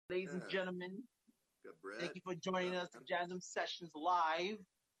Ladies and Yeah, gentlemen, got thank Brett. you for What's joining up, us to man? Jandom Sessions Live.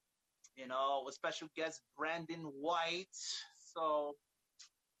 With special guest Brandon White. So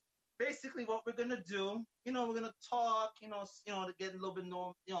basically, what we're gonna do, we're gonna talk, to get a little bit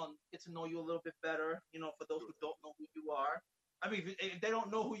know, get to know you a little bit better. For those who Sure. don't know who you are. I mean, if they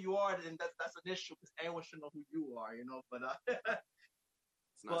don't know who you are, then that's an issue because everyone should know who you are. But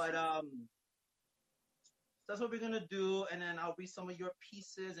It's nice to but meet you. that's what we're gonna do, and then I'll read some of your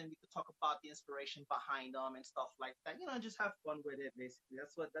pieces, and we could talk about the inspiration behind them and stuff like that. Just have fun with it. Basically,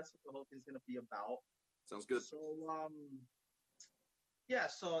 that's what the whole thing's gonna be about. Sounds good. So yeah.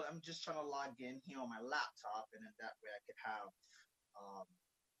 So I'm just trying to log in here on my laptop, and then that way I could have um,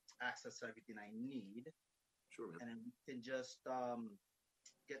 access to everything I need, Sure, man. and then we can just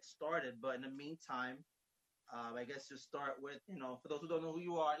get started. But in the meantime. I guess just start with, for those who don't know who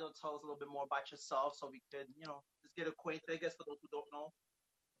you are, tell us a little bit more about yourself so we could, just get acquainted, I guess, for those who don't know.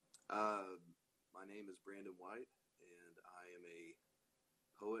 Uh, my name is Brandon White, and I am a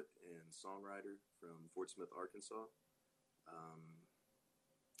poet and songwriter from Fort Smith, Arkansas. Um,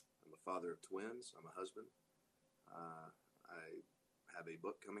 I'm a father of twins. I'm a husband. I have a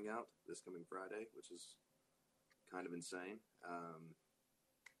book coming out this coming Friday, which is kind of insane.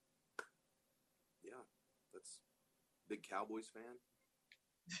 Yeah, that's big Cowboys fan.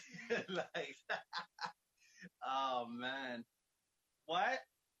 Like, oh man. What?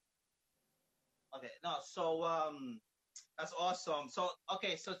 Okay, no, so that's awesome. So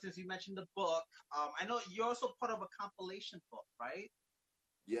okay, so since you mentioned the book, I know you're also part of a compilation book, right?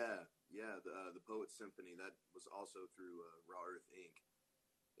 Yeah. The Poet Symphony that was also through Raw Earth Inc.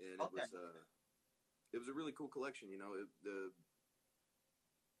 And Okay. it was a really cool collection.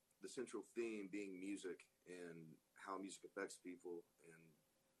 The central theme being music and how music affects people, and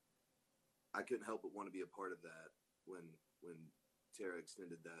I couldn't help but want to be a part of that when Tara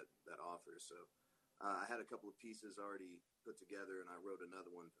extended that offer. So I had a couple of pieces already put together, and I wrote another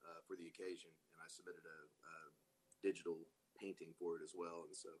one for the occasion, and I submitted a digital painting for it as well,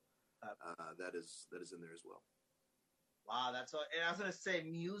 and so Uh, that is in there as well. wow, that's all. And I was gonna say,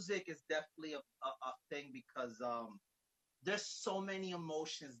 music is definitely a thing because there's so many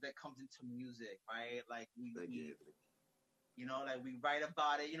emotions that comes into music, right? Like Thank you, Anthony. like we write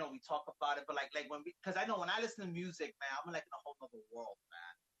about it, we talk about it, but like when because I know when I listen to music, man, I'm like in a whole other world,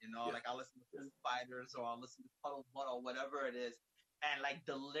 man. Yeah, Like I listen to yeah, Foo Fighters or I listen to Puddle of Mudd or whatever it is, and like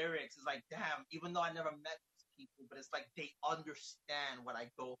the lyrics is like, damn, even though I never met these people, but it's like they understand what I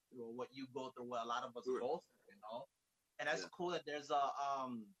go through or what you go through, what a lot of us sure, go through. And that's yeah. cool that there's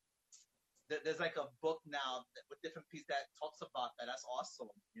like a book now with different pieces that talks about that. That's awesome.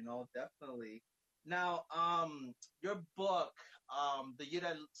 Definitely. Now, your book, The Year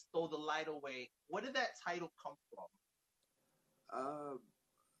That Stole the Light Away. Where did that title come from? Uh,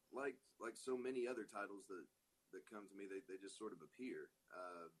 like so many other titles that come to me, they just sort of appear.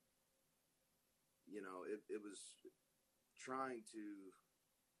 It was trying to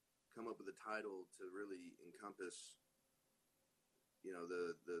come up with a title to really encompass,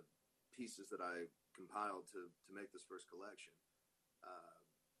 the pieces that I compiled to make this first collection, uh,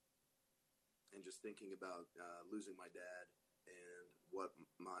 and just thinking about losing my dad and what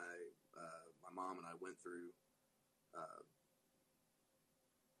my mom and I went through. Uh,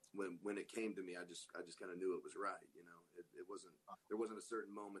 when it came to me, I just kind of knew it was right. It wasn't there wasn't a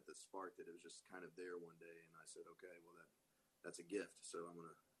certain moment that sparked it. It was just kind of there one day, and I said, okay, well that's a gift, so I'm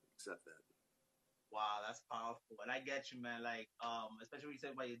gonna accept that. Wow, that's powerful. And I get you, man. Like, especially when you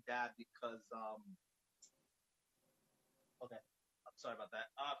say about your dad, because okay, I'm sorry about that.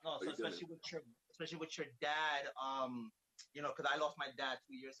 No, Oh, so you're good, man. especially with your dad, because I lost my dad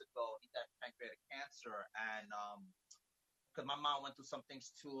 2 years ago. He died of pancreatic cancer, and because my mom went through some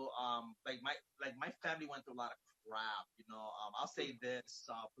things too. Like my family went through a lot of crap. I'll Sure. say this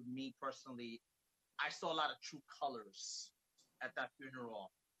for me personally, I saw a lot of true colors at that funeral.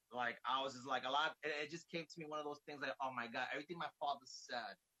 Like I was just like a lot. It just came to me one of those things like, oh my god, everything my father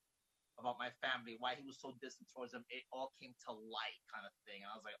said about my family, why he was so distant towards them, it all came to light, kind of thing.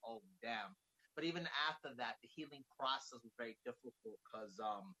 And I was like, oh damn. But even after that, the healing process was very difficult because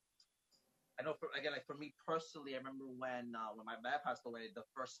I know for again, like for me personally, I remember when my dad passed away, the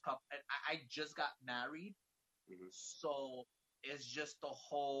first couple, and I just got married, Hmm. so it's just the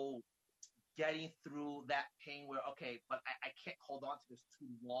whole getting through that pain where okay, but I can't hold on to this too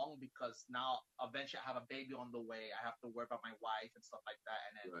long because now eventually I have a baby on the way. I have to worry about my wife and stuff like that.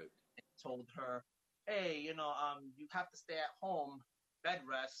 And then Right. I told her, hey, you have to stay at home, bed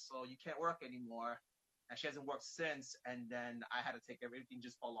rest, so you can't work anymore. And she hasn't worked since. And then I had to take everything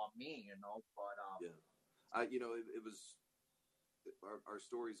just fall on me. But Yeah. I you know it was our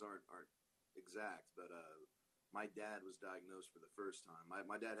stories aren't exact, but my dad was diagnosed for the first time.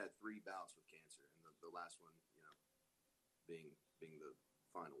 My dad had 3 bouts with cancer, and the last one, being the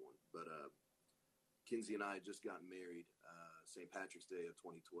final one. But Kinsey and I had just gotten married St. Patrick's Day of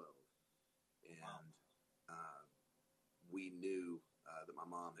 2012, and we knew that my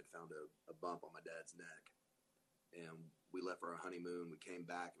mom had found a bump on my dad's neck, and we left for our honeymoon. We came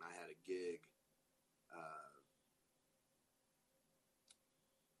back, and I had a gig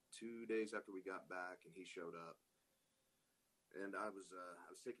 2 days after we got back, and he showed up, and I was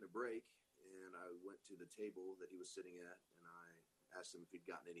taking a break, and I went to the table that he was sitting at, and I asked him if he'd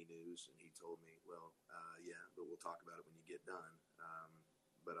gotten any news, and he told me, well, yeah, but we'll talk about it when you get done.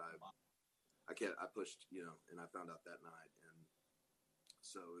 But I pushed, and I found out that night. And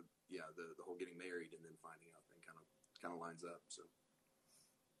so, yeah, the whole getting married and then finding out thing kind of lines up. So.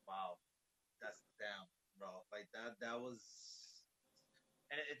 Wow. That's damn, bro. Like that was,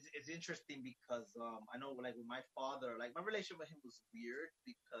 and it's interesting because, I know like with my father, like my relationship with him was weird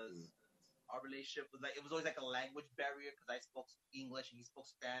because our relationship was like, it was always like a language barrier because I spoke English and he spoke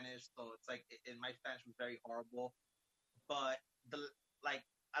Spanish. So it's like, and my Spanish was very horrible. But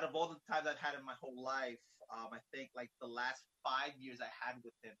out of all the times I've had in my whole life, I think like the last 5 years I had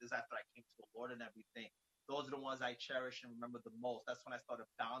with him, this is after I came to the Lord and everything. Those are the ones I cherish and remember the most. That's when I started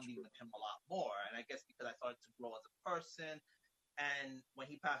bonding with him a lot more. And I guess because I started to grow as a person. And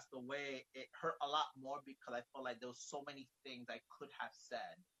when he passed away, it hurt a lot more because I felt like there was so many things I could have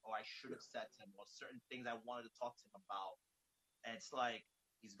said or I should have said to him, or certain things I wanted to talk to him about. And it's like,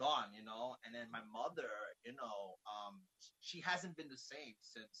 he's gone, And then my mother, she hasn't been the same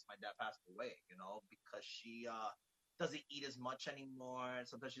since my dad passed away, because she doesn't eat as much anymore.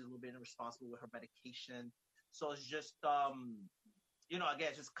 Sometimes she's a little bit irresponsible with her medication. So it's just, again,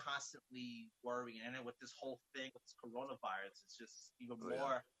 it's just constantly worrying. And then with this whole thing, with this coronavirus, it's just even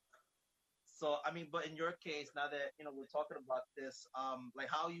more. Yeah. So, I mean, but in your case, now that, we're talking about this, like,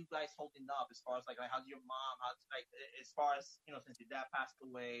 how are you guys holding up as far as, like how's your mom, as far as, since your dad passed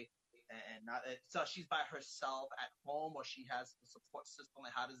away, and not, so she's by herself at home, or she has a support system?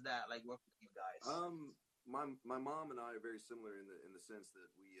 Like, how does that, like, work with you guys? My mom and I are very similar in the sense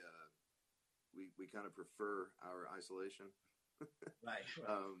that we kind of prefer our isolation. Right.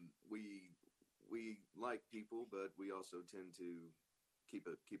 We like people, but we also tend to keep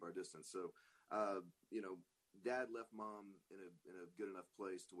our distance. So, Dad left Mom in a good enough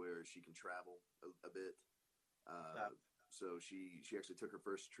place to where she can travel a bit. So she actually took her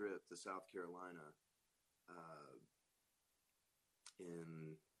first trip to South Carolina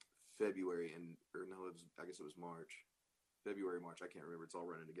in February, I guess it was March. February, March, I can't remember. It's all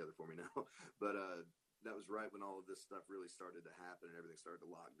running together for me now. But that was right when all of this stuff really started to happen and everything started to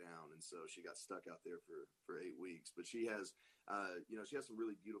lock down. And so she got stuck out there for 8 weeks. But she has, she has some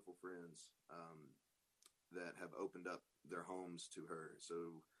really beautiful friends that have opened up their homes to her.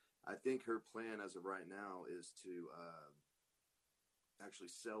 So I think her plan as of right now is to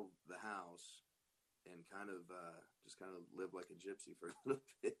actually sell the house and just live like a gypsy for a little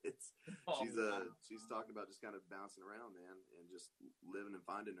bit. She's talking about just kind of bouncing around, man, and just living and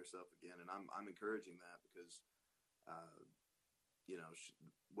finding herself again. And I'm encouraging that because,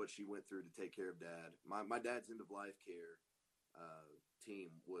 what she went through to take care of Dad. My dad's end of life care team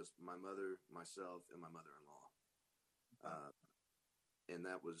was my mother, myself, and my mother-in-law. And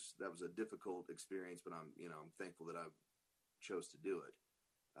that was a difficult experience, but I'm thankful that I chose to do it.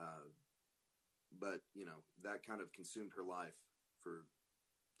 But that kind of consumed her life for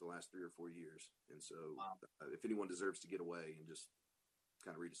the last 3 or 4 years. And so if anyone deserves to get away and just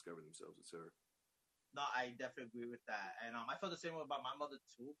kind of rediscover themselves, it's her. No, I definitely agree with that. And I felt the same way about my mother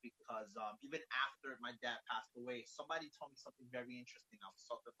too, because even after my dad passed away, somebody told me something very interesting. I was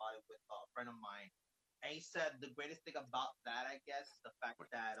talking about it with a friend of mine. And he said the greatest thing about that, I guess, is the fact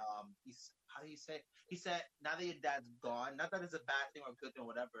that how do you say? He said, now that your dad's gone, not that it's a bad thing or a good thing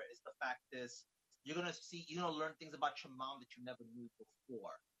or whatever, it's the fact is you're gonna learn things about your mom that you never knew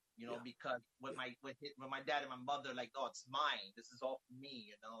before. Because with my dad and my mother, like, oh, it's mine. This is all for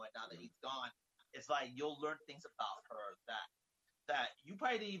me. Like now that he's gone, it's like you'll learn things about her that you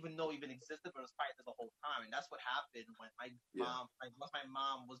probably didn't even know even existed, but it was probably there the whole time. And that's what happened when once my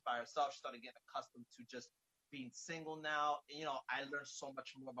mom was by herself, she started getting accustomed to just being single now. And, I learned so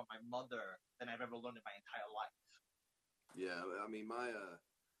much more about my mother than I've ever learned in my entire life. Yeah, I mean, my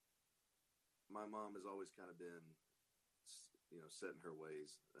mom has always kind of been, set in her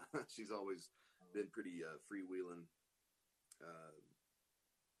ways. She's always been pretty freewheeling,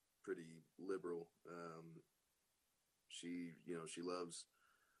 pretty liberal. She loves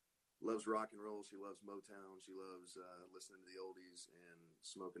loves rock and roll. She loves Motown. She loves listening to the oldies and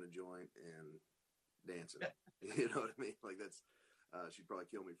smoking a joint and dancing. You know what I mean? Like that's. She'd probably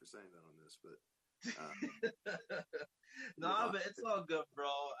kill me for saying that on this, but no, but it's all good,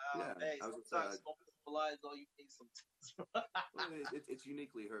 bro. Yeah, Hey, I was sometimes smoking lies all you need sometimes. well, it's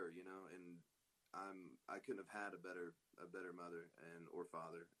uniquely her, you know, and I couldn't have had a better mother or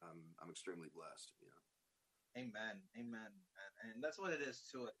father. I'm extremely blessed, you know. Amen, amen, and that's what it is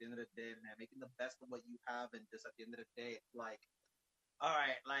too. At the end of the day, man, making the best of what you have, and just at the end of the day, it's like, all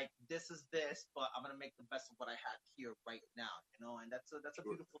right, like this is this, but I'm gonna make the best of what I have here right now, you know, and that's a Sure.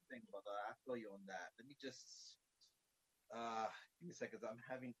 beautiful thing, brother. I feel you on that. Let me just give me a second. I'm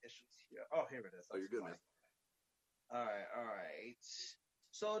having issues here. Oh, here it is. Oh, That's you're good, fine. man. All right.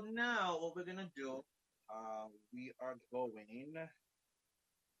 So now what we're gonna do, we are going.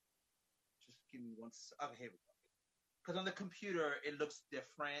 Just give me one. Okay, here we go. Because on the computer it looks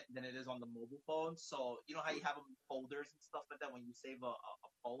different than it is on the mobile phone. So you know how you Sure. have them in folders and stuff like that when you save a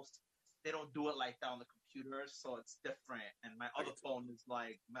post. They don't do it like that on the computer, so it's different. And my I other can tell. phone is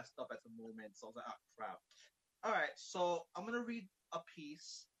like messed up at the moment, so I was like, oh crap. All right, so I'm gonna read a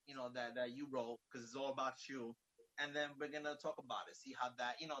piece, you know, that you wrote because it's all about you, and then we're gonna talk about it. See how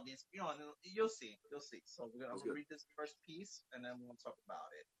that, you know, this, you know, you'll see, you'll see. So I'm Sounds gonna good. read this first piece, and then we're gonna talk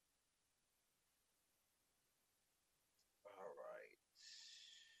about it. All right.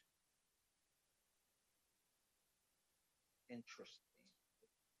 Interesting.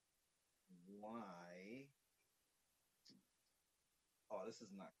 Why? Oh, this is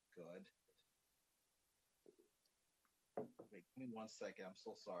not good. Wait, give me 1 second. I'm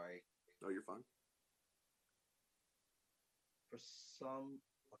so sorry. Oh, you're fine. For some,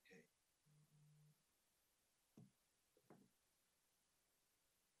 okay.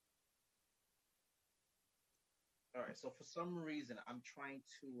 All right. So for some reason, I'm trying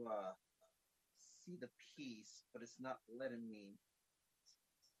to see the piece, but it's not letting me.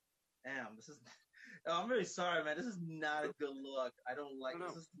 Damn, this is. Oh, I'm really sorry, man. This is not a Sure. good look. I don't like. No,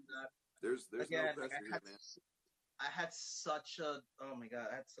 This no. is not. There's no Again, like pressure here, man. I had such a. Oh my god,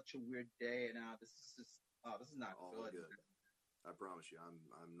 I had such a weird day, and now this is just. Oh, this is not All good. good. I promise you,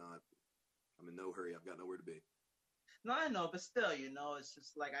 I'm not. I'm in no hurry. I've got nowhere to be. No, I know, but still, you know, it's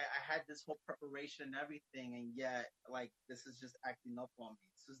just like I had this whole preparation and everything, and yet, like, this is just acting up on me.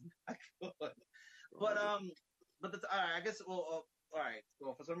 This is not good. All But good. all right. I guess. Well, all right.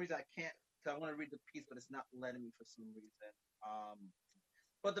 Well, for some reason, I can't. Cause I want to read the piece, but it's not letting me for some reason.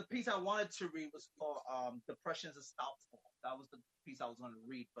 But the piece I wanted to read was called "Depression is a Southpaw." That was the piece I was going to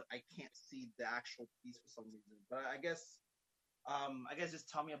read, but I can't see the actual piece for some reason. But I guess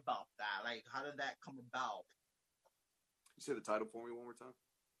just tell me about that. Like, how did that come about? You say the title for me one more time.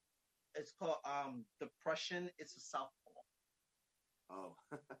 It's called "Depression is a Southpaw." Oh,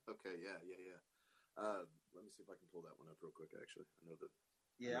 okay. Yeah, yeah, yeah. Let me see if I can pull that one up real quick. Actually, I know that. I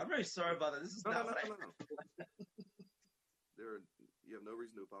Yeah, know I'm the. really sorry about that. This is No, no, not no, what I. no, no, no. There, you have no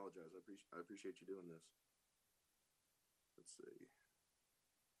reason to apologize. I appreciate you doing this. Let's see.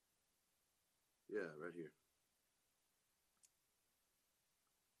 Yeah, right here.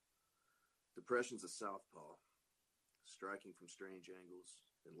 Depression's a southpaw, striking from strange angles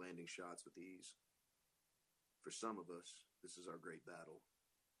and landing shots with ease. For some of us, this is our great battle,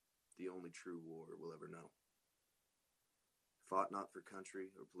 the only true war we'll ever know. Fought not for country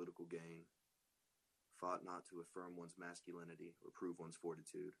or political gain, fought not to affirm one's masculinity or prove one's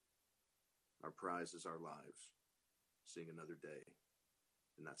fortitude. Our prize is our lives, seeing another day,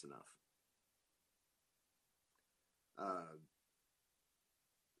 and that's enough. Uh,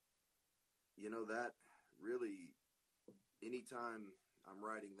 you know, that really, anytime I'm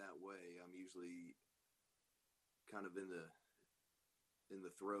writing that way, I'm usually kind of in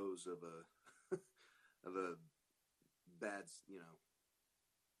the throes of a of a bad, you know,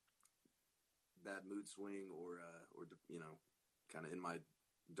 bad mood swing or you know, kind of in my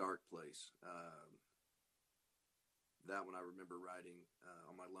dark place. That one I remember writing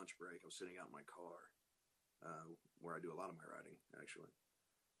on my lunch break. I was sitting out in my car, where I do a lot of my writing actually,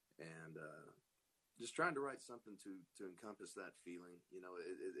 and just trying to write something to encompass that feeling. You know,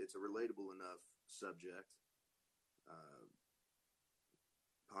 it's a relatable enough subject, uh,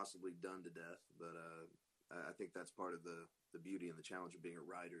 possibly done to death, but I think that's part of the beauty and the challenge of being a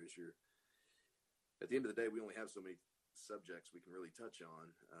writer. Is you're at the end of the day, we only have so many subjects we can really touch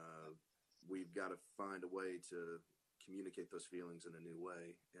on. We've got to find a way to communicate those feelings in a new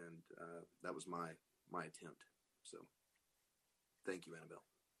way, and that was my attempt. So, thank you, Annabelle.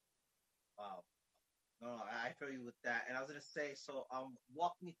 Wow. No, I feel you with that. And I was gonna say, so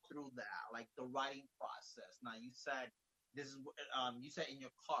walk me through that, like the writing process. Now you said this is you said in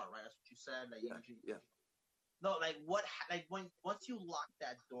your car, right? That's what you said. Like you Yeah, usually yeah. no, like like when once you lock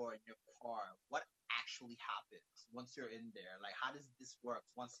that door in your car, what actually happens once you're in there? Like how does this work?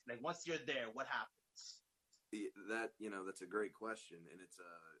 Once you're there, what happens? That that's a great question, and it's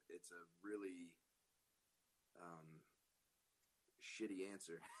a really um, shitty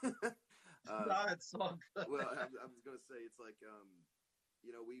answer. uh, No, it's so good. well, I was gonna say it's like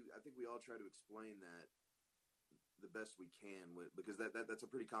we I think we all try to explain that the best we can because that's a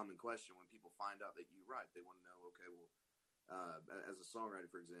pretty common question when people find out that you write. They want to know, okay, well, as a songwriter,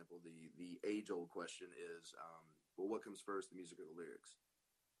 for example, the age old question is, well, what comes first, the music or the lyrics?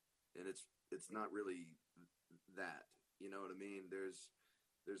 And it's not really that. You know what I mean? There's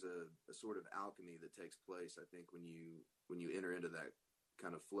a sort of alchemy that takes place, I think, when you enter into that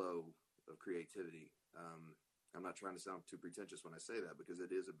kind of flow of creativity. I'm not trying to sound too pretentious when I say that because it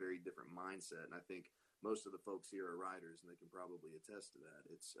is a very different mindset, and I think most of the folks here are writers, and they can probably attest to that.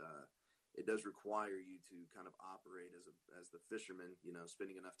 It does require you to kind of operate as the fisherman,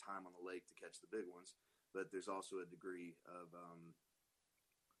 spending enough time on the lake to catch the big ones, but there's also a degree of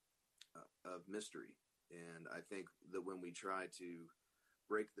mystery, and I think that when we try to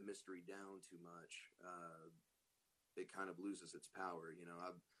break the mystery down too much, it kind of loses its power.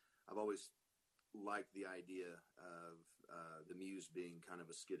 I've always liked the idea of the muse being kind of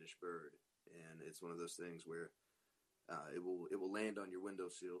a skittish bird, and it's one of those things where it will land on your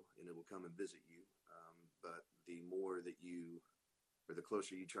windowsill and it will come and visit you. But the more that or the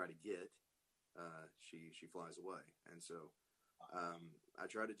closer you try to get, she flies away. And so I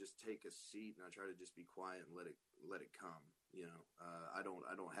try to just take a seat and I try to just be quiet and let it come. I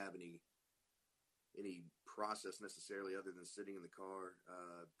don't have any process necessarily other than sitting in the car,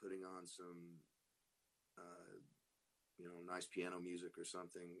 putting on some nice piano music or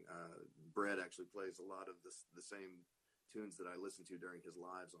something. Brett actually plays a lot of the same tunes that I listen to during his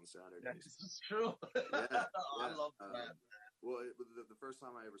lives on Saturdays. This is true. Yeah, I yeah. love that. Well, the first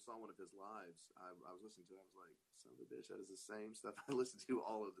time I ever saw one of his lives, I was listening to it. I was like, son of a bitch, that is the same stuff I listen to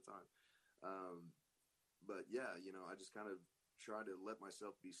all of the time. But yeah, I just kind of try to let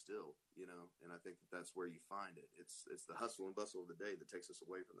myself be still, and I think that's where you find it. It's the hustle and bustle of the day that takes us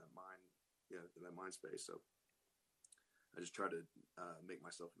away from that mind, that mind space. So I just try to make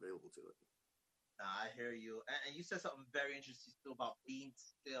myself available to it. I hear you. And you said something very interesting too about being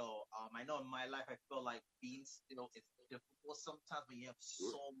still. I know in my life, I feel like being still is difficult sometimes, but you have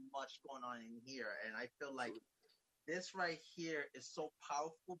Sure. so much going on in here. And I feel like Absolutely. this right here is so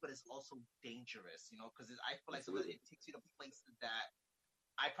powerful, but it's also dangerous, because I feel like sometimes Absolutely. it takes you to places that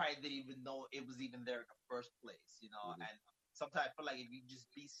I probably didn't even know it was even there in the first place. Mm-hmm. And sometimes I feel like if you just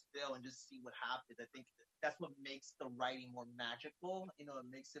be still and just see what happens, I think that's what makes the writing more magical. It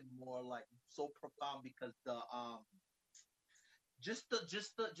makes it more like so profound because just the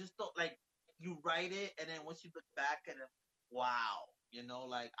like you write it and then once you look back and then wow,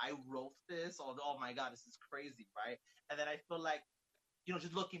 like I wrote this, or oh my god, this is crazy, right? And then I feel like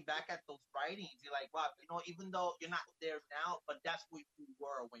just looking back at those writings, you're like, wow, even though you're not there now, but that's where you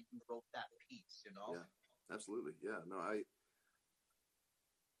were when you wrote that piece. Yeah, absolutely. Yeah, no,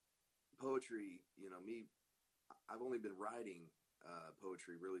 poetry, me, I've only been writing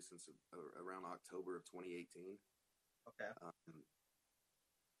poetry really since around October of 2018. Okay.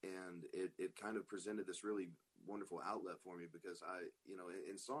 And it kind of presented this really wonderful outlet for me because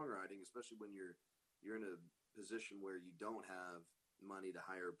in songwriting, especially when you're in a position where you don't have money to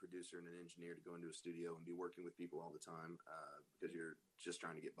hire a producer and an engineer to go into a studio and be working with people all the time because you're just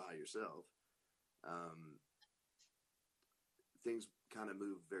trying to get by yourself. Things kind of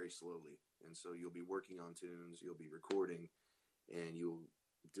move very slowly, and so you'll be working on tunes, you'll be recording, and you'll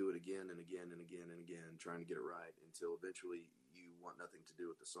do it again and again and again and again, trying to get it right until eventually you want nothing to do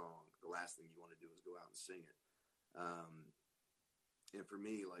with the song. The last thing you want to do is go out and sing it. And for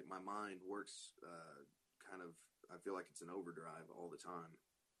me, like my mind works kind of, I feel like it's an overdrive all the time.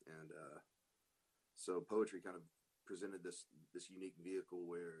 And so poetry kind of presented this unique vehicle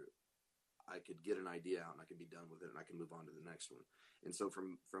where I could get an idea out and I could be done with it and I can move on to the next one. And so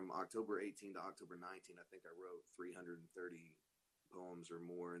from October 18 to October 19, I think I wrote 330 poems or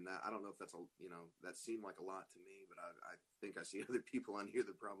more. And that, I don't know if that's that seemed like a lot to me, but I think I see other people on here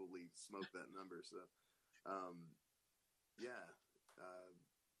that probably smoke that number. So, yeah.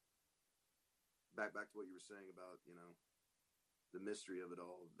 Back to what you were saying about, the mystery of it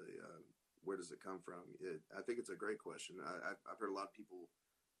all, where does it come from? I think it's a great question. I've heard a lot of people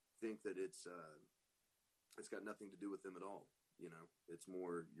think that it's got nothing to do with them at all. It's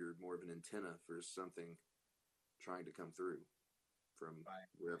you're more of an antenna for something trying to come through from Right.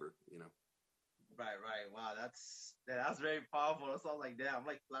 wherever. Right, right. Wow, that's very powerful. That's all like that. I'm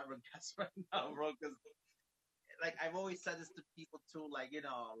like flabbergasted right now, bro. Because like I've always said this to people too. Like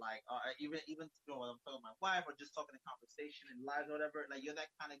like even when I'm talking to my wife or just talking in conversation in live or whatever. Like you're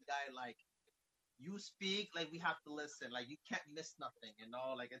that kind of guy. Like you speak, like we have to listen. Like you can't miss nothing.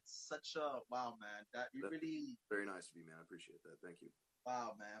 Like it's such a wow, man. That you That's really very nice of you, man. I appreciate that. Thank you.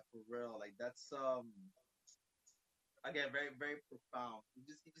 wow, man, for real. Like that's again very very profound. You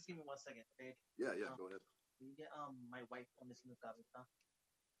just give me 1 second, okay? Yeah, yeah. Um, Go ahead. can you get my wife on this new tablet?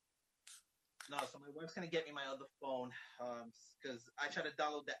 No, so my wife's gonna get me my other phone, because I try to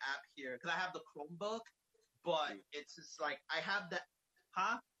download the app here because I have the Chromebook, but Mm. it's just like I have the,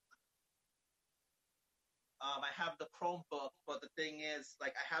 huh? I have the Chromebook, but the thing is,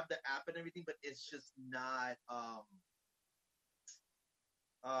 like, I have the app and everything, but it's just not,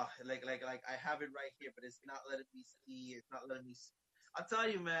 like I have it right here, but it's not letting me see. It's not letting me. I'll tell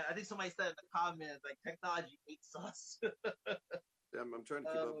you, man. I think somebody said in the comments, like, technology hates us. Yeah, I'm trying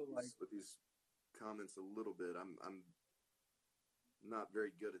to keep up Oh my. with these comments a little bit. I'm not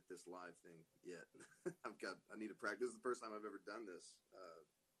very good at this live thing yet. I need to practice. This is the first time I've ever done this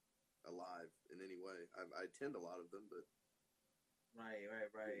alive in any way. I attend a lot of them, but Right, right,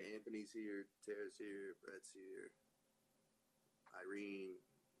 right. Anthony's here, Tara's here, Brett's here, Irene.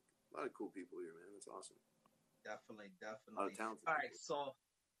 A lot of cool people here, man. That's awesome. Definitely, A lot of definitely. talented All right, people. so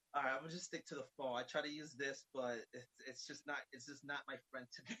all right, I'm gonna just stick to the phone. I try to use this, but it's just not my friend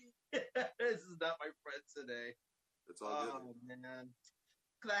today. This is not my friend today. It's all good. Oh man,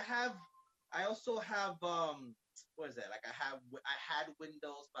 cause I also have what is that? Like I had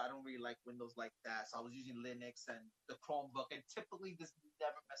Windows, but I don't really like Windows like that. So I was using Linux and the Chromebook, and typically this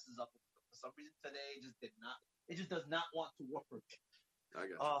never messes up. For some reason today, it just did not. It just does not want to work. I got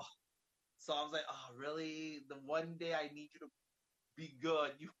you. Oh, so I was like, oh really? The one day I need you to be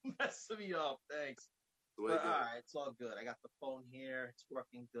good. You mess me up. Thanks. The way But it all goes. right, it's all good. I got the phone here. It's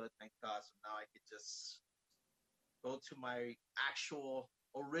working good, thank God. So now I could just go to my actual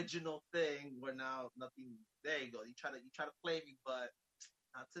original thing where now nothing. There you go. You try to play me, but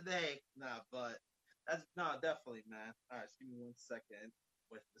not today. Nah, but that's no, definitely, man. All right, just give me 1 second.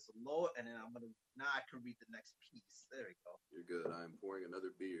 With this load, and then now I can read the next piece. There we go. You're good. I am pouring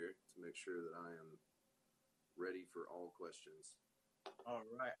another beer to make sure that I am ready for all questions. All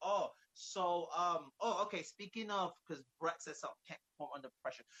right. Okay. Speaking of, because Brett said something, can't perform under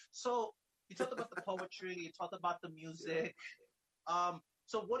pressure. So you talked about the poetry, you talked about the Yeah. music.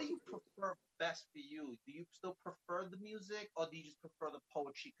 So what do you prefer best for you? Do you still prefer the music, or do you just prefer the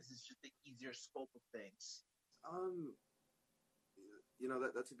poetry because it's just the easier scope of things? Um,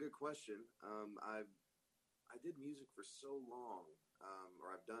 that's a good question. I did music for so long, or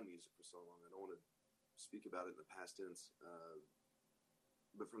I've done music for so long. I don't want to speak about it in the past tense.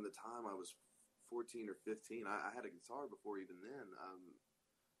 But from the time I was 14 or 15, I had a guitar before even then.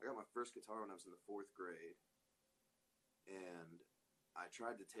 I got my first guitar when I was in the fourth grade, and I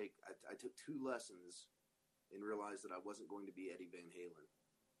took two lessons and realized that I wasn't going to be Eddie Van Halen.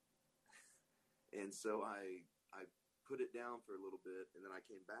 And so I put it down for a little bit, and then I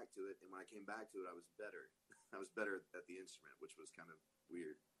came back to it. And when I came back to it, I was better. I was better at the instrument, which was kind of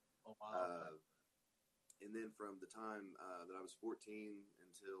weird. Oh wow. Okay. Uh, and then from the time that I was 14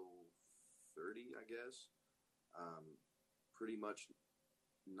 until 30, I guess, pretty much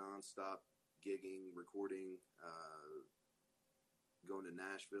nonstop gigging, recording, going to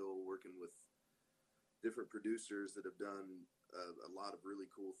Nashville, working with different producers that have done a lot of really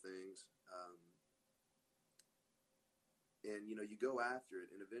cool things. And you go after it,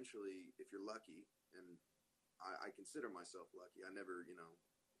 and eventually, if you're lucky, and I consider myself lucky, I never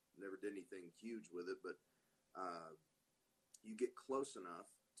did anything huge with it, but you get close enough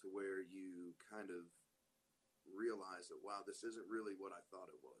to where you kind of realize that, wow, this isn't really what I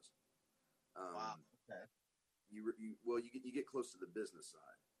thought it was. Wow. Um, Okay. you get close to the business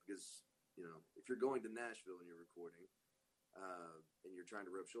side, because if you're going to Nashville and you're recording, and you're trying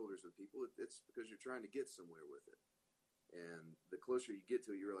to rub shoulders with people, it's because you're trying to get somewhere with it. And the closer you get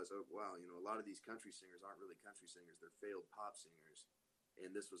to it, you realize, oh wow, a lot of these country singers aren't really country singers; they're failed pop singers,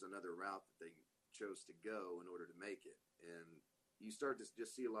 and this was another route that they chose to go in order to make it. And you start to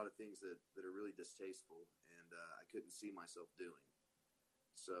just see a lot of things that are really distasteful, and I couldn't see myself doing.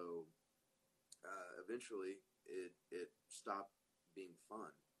 So eventually, it stopped being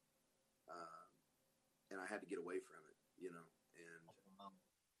fun, uh, and I had to get away from it. And Um,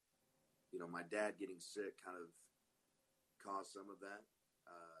 my dad getting sick kind of caused some of that.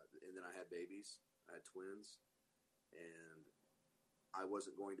 And then I had babies. I had twins, and I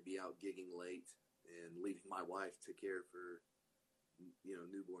wasn't going to be out gigging late and leaving my wife to care for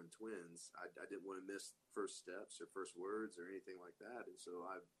newborn twins. I didn't want to miss first steps or first words or anything like that, and so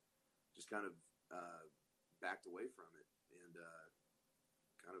I just kind of backed away from it and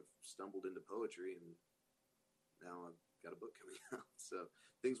kind of stumbled into poetry, and now I've got a book coming out. So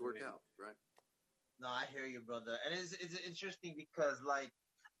things work out, right? No, I hear you, brother. And it's interesting because like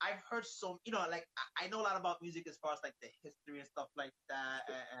I've heard like I know a lot about music as far as like the history and stuff like that,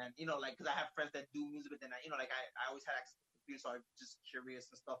 and like because I have friends that do music, but then like I always had access to the computer, so I'm just curious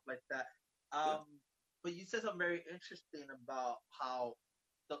and stuff like that. Yeah. But you said something very interesting about how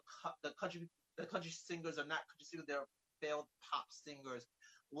the country singers are not country singers; they're failed pop singers.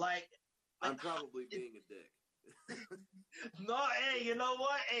 Like I'm probably being a dick. No, hey, you know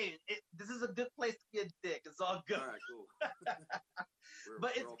what? Hey, this is a good place to be a dick. It's all good. All right, cool.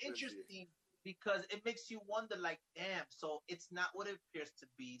 But it's interesting because it makes you wonder, like, damn, so it's not what it appears to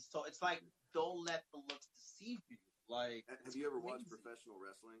be. So it's like, don't let the looks deceive you. Like, have you ever watched professional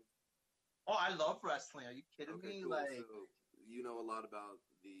wrestling? Oh, I love wrestling. Are you kidding me? Cool. Like, so you know a lot about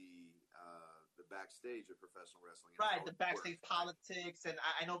the backstage of professional wrestling, right? The backstage politics, and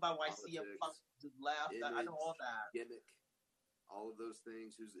I know about why CM Punk left. Image, I know all that. Gimmick, all of those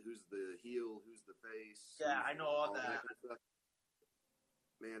things. Who's the heel? Who's the face? Yeah, I know all that. Kind of stuff.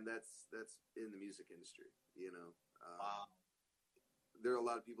 Man, that's in the music industry. Wow. There are a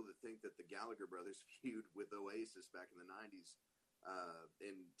lot of people that think that the Gallagher brothers feud with Oasis back in the 90s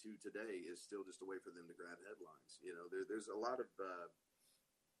and to today is still just a way for them to grab headlines. There's a lot of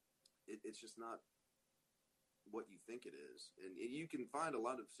it's just not what you think it is, and you can find a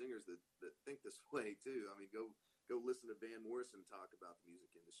lot of singers that think this way too. I mean, go listen to Van Morrison talk about the music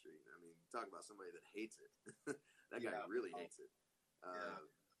industry. I mean, talk about somebody that hates it. That guy really hates it,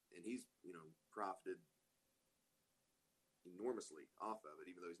 and he's profited enormously off of it,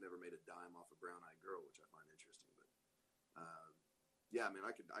 even though he's never made a dime off a Brown Eyed Girl, which I find interesting. But yeah, I mean,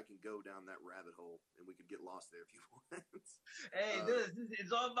 I can go down that rabbit hole, and we could get lost there if you want. Hey,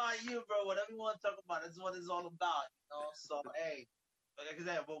 it's all about you, bro. Whatever you want to talk about, that's what it's all about. So hey, like I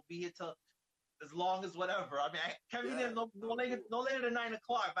said, we'll be here till as long as whatever. I mean, I can't be there no later than 9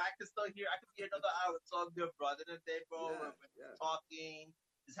 o'clock. But I can still hear. I can be here another hour. It's all good, bro. At the end of the day, bro, we're talking,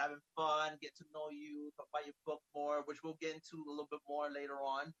 just having fun, get to know you, talk about your book more, which we'll get into a little bit more later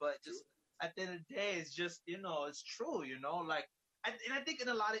on. But just at the end of the day, it's just it's true. Like. And I think in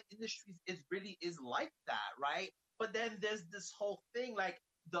a lot of industries, it really is like that, right? But then there's this whole thing, like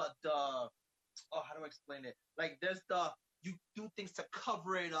how do I explain it? Like there's you do things to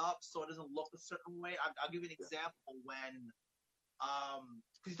cover it up so it doesn't look a certain way. I'll give you an example when,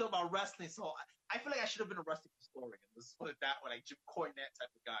 because you talk about wrestling, so I feel like I should have been a wrestling historian. Let's put it that way, like Jim Cornette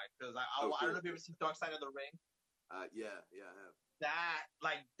type of guy. Because I don't know if you ever seen Dark Side of the Ring. Yeah, I have.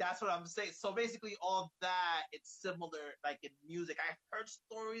 That's what I'm saying. So basically, all that it's similar, like in music. I heard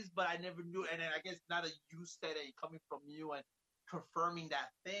stories, but I never knew. And then I guess now that you said it, coming from you and confirming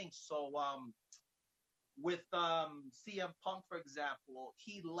that thing. So with CM Punk, for example,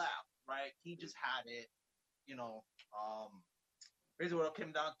 he left, right? He just had it, Basically, what it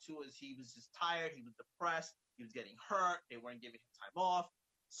came down to is he was just tired. He was depressed. He was getting hurt. They weren't giving him time off.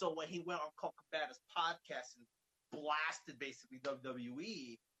 So when he went on Colt Cabana's podcast and blasted basically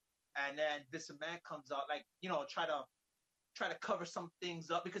WWE, and then this man comes out like try to cover some things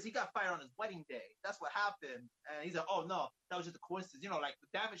up because he got fired on his wedding day. That's what happened, and he's like, oh no, that was just a coincidence, like the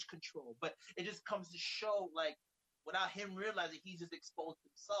damage control. But it just comes to show, like, without him realizing, he just exposed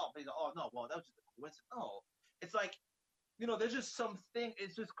himself. He's like, oh no, well, that was just a coincidence. No, it's like there's just something.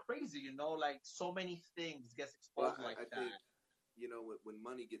 It's just crazy, like so many things gets exposed I that. think, when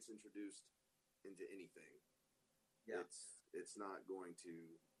money gets introduced into anything. Yeah. It's not going to,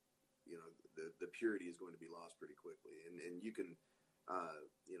 the purity is going to be lost pretty quickly. And you can,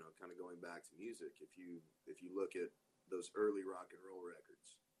 kind of going back to music, if you look at those early rock and roll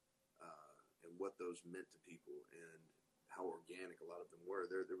records, and what those meant to people and how organic a lot of them were,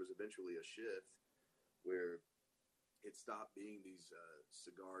 there was eventually a shift where it stopped being these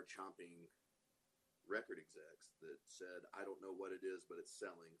cigar chomping record execs that said, I don't know what it is, but it's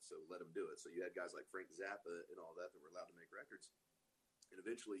selling, so let them do it. So you had guys like Frank Zappa and all that were allowed to make records. And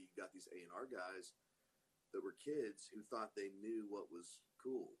eventually you got these A&R guys that were kids who thought they knew what was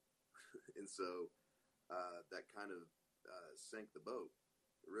cool. And so that kind of sank the boat,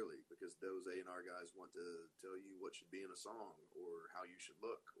 really, because those A&R guys want to tell you what should be in a song or how you should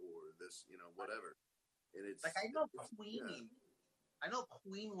look or this, whatever. And it's like, I know Queen. Yeah. I know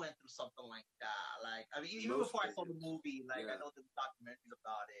Queen went through something like that. Like, I mean, even before I saw the movie, like, I know the documentaries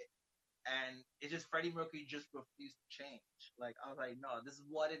about it. And it's just Freddie Mercury just refused to change. Like I was like, no, this is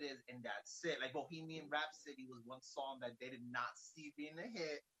what it is, and that's it. Like Bohemian Rhapsody was one song that they did not see being a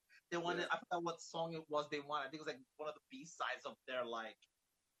hit. They wanted, Yeah. I forgot what song it was they wanted. I think it was like one of the B sides of their like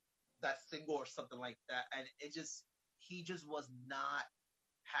that single or something like that. And it just he just was not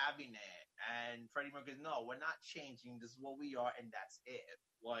having it. And Freddie Mercury, no, we're not changing. This is what we are, and that's it.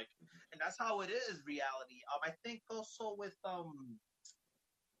 Like, and that's how it is. Reality. I think also with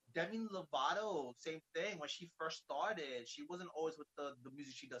Demi Lovato, same thing. When she first started, she wasn't always with the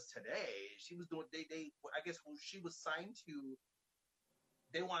music she does today. She was doing they I guess who she was signed to,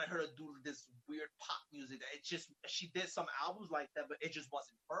 they wanted her to do this weird pop music. It just she did some albums like that, but it just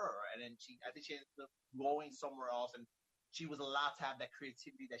wasn't her. And then I think she ended up going somewhere else, and she was allowed to have that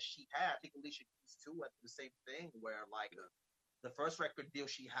creativity that she had. I think Alicia Keys too went through the same thing, where like the first record deal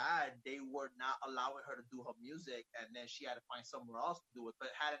she had, they were not allowing her to do her music, and then she had to find somewhere else to do it.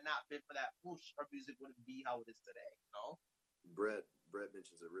 But had it not been for that push, her music wouldn't be how it is today. You know? Brett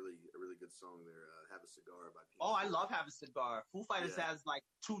mentions a really good song there. "Have a Cigar" by Pink Oh, I Floyd. love Have a Cigar. Foo Fighters Yeah. has like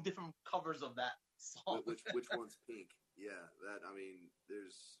 2 different covers of that song. Which one's Pink? Yeah, that I mean,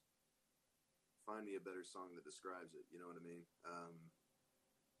 there's find me a better song that describes it. You know what I mean?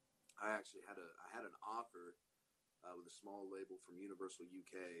 I actually I had an offer with a small label from Universal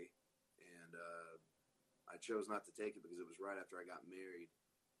UK, and I chose not to take it because it was right after I got married,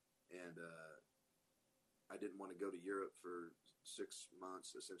 and I didn't want to go to Europe for 6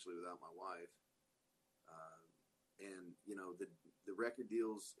 months essentially without my wife. And you know the record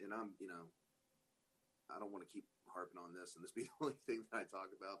deals, and I don't want to keep harping on this and this be the only thing that I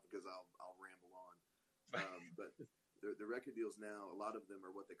talk about because I'll ramble on. But the record deals now, a lot of them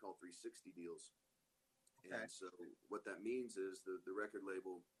are what they call 360 deals. Okay. And so what that means is the record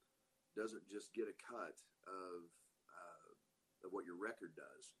label doesn't just get a cut of what your record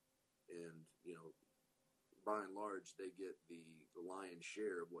does, and you know, by and large, they get the lion's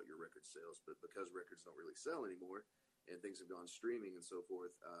share of what your record sells. But because records don't really sell anymore, and things have gone streaming and so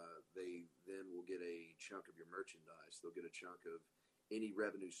forth, they then will get a chunk of your merchandise. They'll get a chunk of any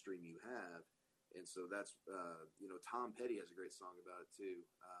revenue stream you have, and so that's you know, Tom Petty has a great song about it too.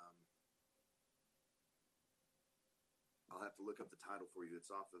 I'll have to look up the title for you. It's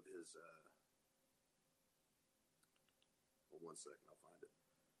off of his. Well, 1 second, I'll find it.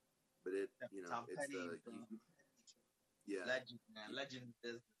 But it, you know, Tom it's Petty, yeah, legend, man, legend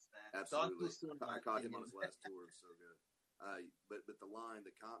business, man. Absolutely. I caught him on his last tour. It was so good. But the line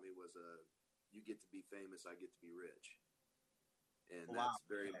that caught me was, "You get to be famous, I get to be rich," and that's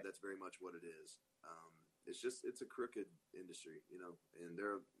very much what it is. It's a crooked industry, you know, and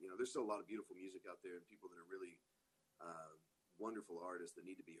there's still a lot of beautiful music out there and people that are really wonderful artists that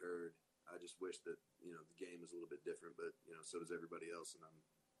need to be heard. I just wish that, you know, the game is a little bit different, but you know, so does everybody else. And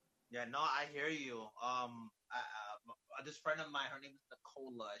yeah, no, I hear you. This friend of mine, her name is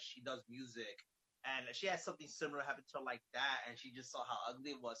Nicola. She does music, and she had something similar happen to her like that, and she just saw how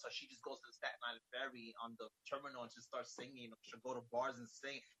ugly it was. So she just goes to the Staten Island Ferry on the terminal and just starts singing. She'll go to bars and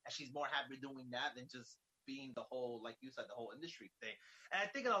sing, and she's more happy doing that than just being the whole, like you said, the whole industry thing. And I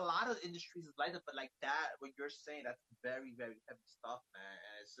think in a lot of industries is like that, but like that, what you're saying, that's very, very heavy stuff, man.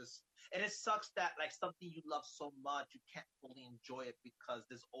 And it's just, and it sucks that like something you love so much, you can't fully enjoy it because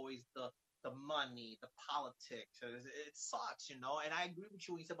there's always the money, the politics. It sucks, you know. And I agree with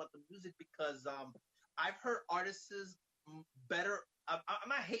you when you said about the music because I've heard artists better. I'm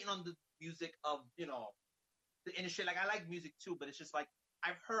not hating on the music of, you know, the industry. Like I like music too, but it's just like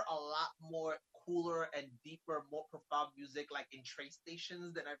I've heard a lot more cooler and deeper, more profound music like in train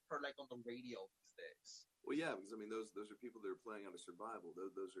stations than I've heard like on the radio these days. Well, yeah, because I mean those are people that are playing out of survival.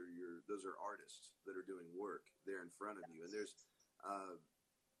 Those are artists that are doing work there in front of you, and there's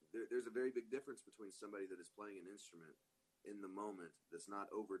a very big difference between somebody that is playing an instrument in the moment that's not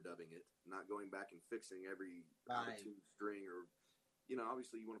overdubbing it, not going back and fixing every out of tune string, or you know,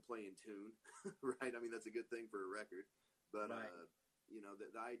 obviously you want to play in tune, right? I mean that's a good thing for a record, but you know,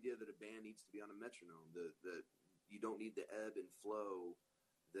 the idea that a band needs to be on a metronome, that you don't need the ebb and flow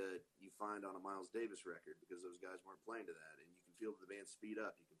that you find on a Miles Davis record because those guys weren't playing to that, and you can feel the band speed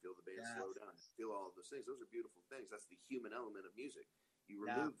up, you can feel the band slow down, you feel all of those things. Those are beautiful things. That's the human element of music. You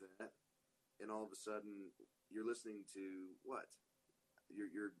remove that, and all of a sudden you're listening to what?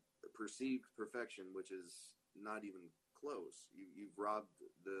 Your perceived perfection, which is not even close. You've robbed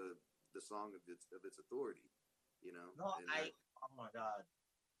the song of its authority. You know. No, oh my God,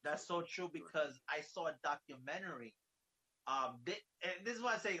 that's so true because I saw a documentary. And this is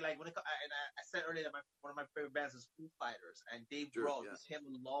what I say. Like I said earlier that one of my favorite bands is Foo Fighters, and Dave Grohl is him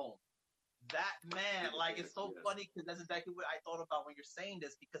alone. That man, like, it's so Yes. funny because that's exactly what I thought about when you're saying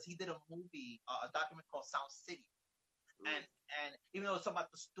this, because he did a movie, a document called Sound City, Mm. and even though it's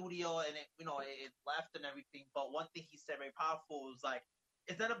about the studio and it left and everything, but one thing he said very powerful was like,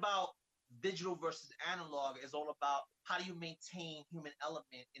 it's not about digital versus analog. It's all about how do you maintain human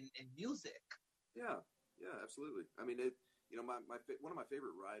element in music. Yeah, yeah, absolutely. I mean, it. You know, one of my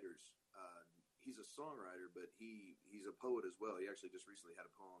favorite writers. He's a songwriter, but he's a poet as well. He actually just recently had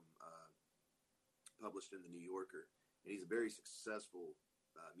a poem published in the New Yorker, and he's a very successful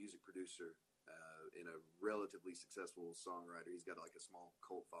music producer and a relatively successful songwriter. He's got like a small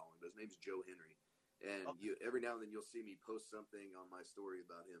cult following, but his name's Joe Henry. And Okay. every now and then you'll see me post something on my story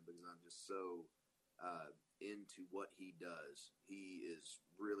about him because I'm just so into what he does. He is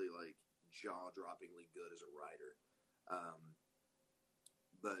really like jaw-droppingly good as a writer. Um,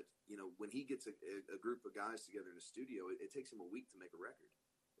 but you know, when he gets a group of guys together in a studio, it takes him a week to make a record.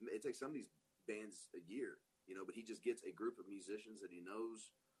 It takes some of these bands a year, you know. But he just gets a group of musicians that he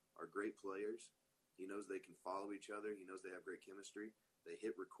knows are great players. He knows they can follow each other. He knows they have great chemistry. They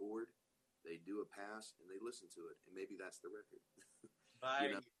hit record, they do a pass, and they listen to it, and maybe that's the record. You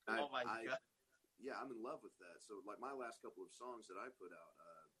Right. know, Oh my I god. yeah, I'm in love with that. So like my last couple of songs that I put out,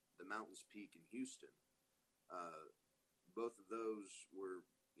 "The Mountains Peak" in Houston, uh, both of those were,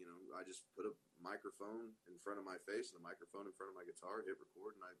 you know, I just put a microphone in front of my face and a microphone in front of my guitar, hit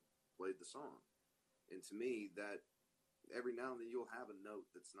record, and I played the song. And to me, that every now and then you'll have a note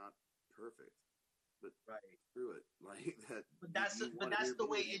that's not perfect, but Right. screw it, like that. But You want to that's hear the me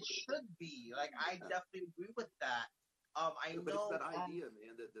way it anyway. should be. Like, I Yeah. definitely agree with that. I But it's know. that idea,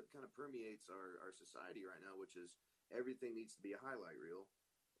 man, that kind of permeates our society right now, which is everything needs to be a highlight reel.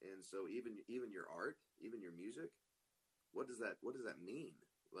 And so even your art, even your music, what does that mean?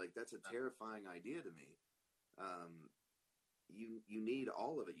 Like that's a terrifying idea to me. Um, you need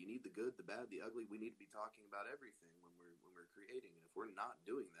all of it. You need the good, the bad, the ugly. We need to be talking about everything when we're creating. And if we're not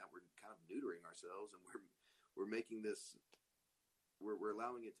doing that, we're kind of neutering ourselves, and we're making this. We're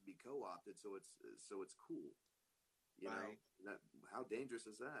allowing it to be co-opted, so it's cool. You know, Right. that, how dangerous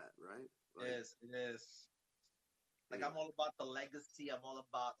is that, right? It Like, is. It is. Like, I'm anyway, all about the legacy. I'm all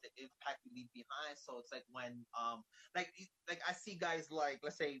about the impact we leave behind. So it's like when like I see guys like,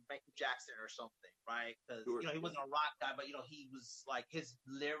 let's say, Michael Jackson or something, right? Because sure, he yeah, wasn't a rock guy, but he was like, his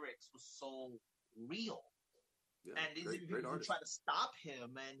lyrics was so real. yeah, And these great, great people artist. try to stop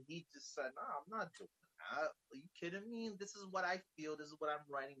him, and he just said, "No, I'm not doing that. Are you kidding me? This is what I feel. This is what I'm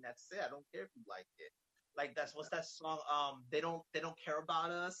writing. That's it. I don't care if you like it." Like, that's what's that song? They don't care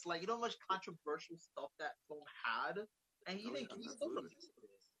about us. Like, how much controversial stuff that song had, and Oh yeah, he still absolutely. released it.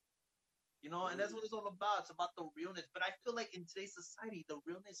 And Oh that's yeah. what it's all about. It's about the realness. But I feel like in today's society, the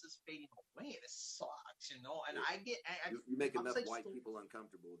realness is fading away, and it sucks. And If you make I'm enough like, white so. people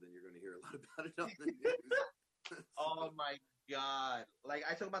uncomfortable, then you're going to hear a lot about it on the news. Oh So, my god! Like,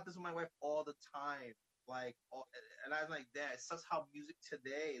 I talk about this with my wife all the time. Like, and I was like, "Dad, it sucks how music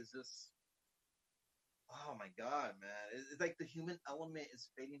today is just." Oh my god, man! It's like the human element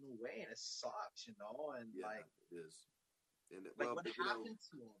is fading away, and it sucks. And yeah, it is. And like well, what but happened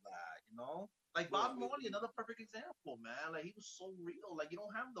to all that? Like well, Bob Marley, another perfect example, man. Like, he was so real. Like, you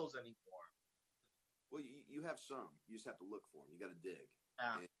don't have those anymore. you have some. You just have to look for them. You got to dig,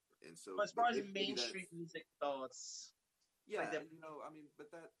 Yeah. and and so, But as but far as maybe that's mainstream music, though, it's like yeah. that. And I mean,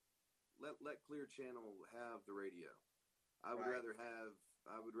 but that let Clear Channel have the radio. I would Right. rather have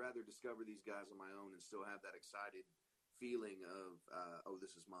I would rather discover these guys on my own and still have that excited feeling of oh,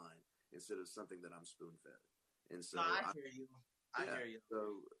 this is mine, instead of something that I'm spoon fed. And No, so I hear you. I yeah, hear you.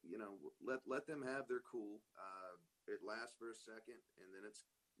 so let them have their cool. It lasts for a second and then it's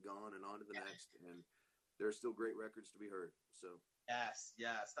gone and on to the next, and there's still great records to be heard. So Yes,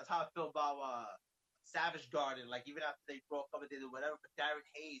 yes. That's how I feel about Savage Garden. Like, even after they broke up and did whatever, but Darren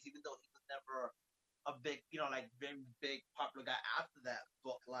Hayes, even though he was never a big, like, very big popular guy after that,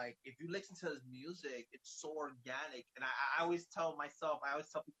 but like, if you listen to his music, it's so organic. And I always tell myself, I always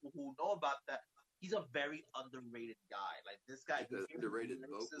tell people who know about that, he's a very underrated guy. Like, this guy, if you hear his underrated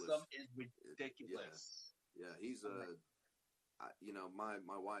lyricism, vocalist. is Yeah, ridiculous. yeah, he's I'm like,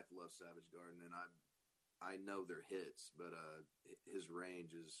 my wife loves Savage Garden, and I know they're hits, but his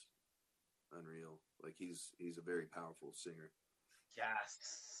range is unreal. Like he's a very powerful singer.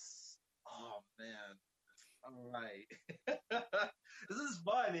 yes. Oh man. All right. This is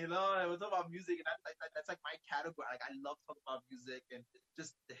fun, We're talking about music, and that's like my category. Like, I love talking about music and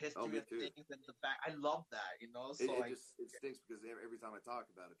just the Oh, history me of too. things and the fact. I love that. It, So, it like, just it stinks because every time I talk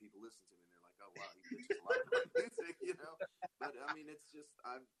about it, people listen to me and they're like, "Oh wow, he bitches a lot about music," But I mean, it's just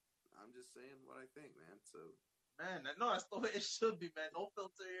I'm just saying what I think, man. So Man, no, that's the way it should be, man. No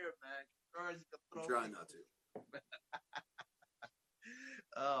filter here, man. Girls, you can I'm throw trying me. not to.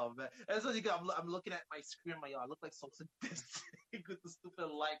 Oh man, that's what you got. I'm looking at my screen. I look like so sadistic with the stupid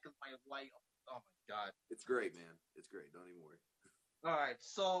light because my light. Oh my god. It's great, man. It's great. Don't even worry. All right,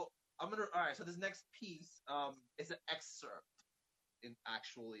 so All right, so this next piece is an excerpt in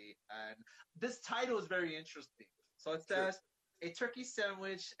actually, and this title is very interesting. So it Sure. says a turkey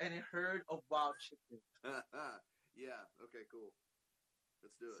sandwich and a herd of wild chickens. Yeah. Okay. Cool.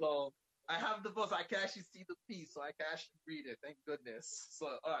 Let's do it. So I have the book, so I can actually see the piece, so I can actually read it. Thank goodness.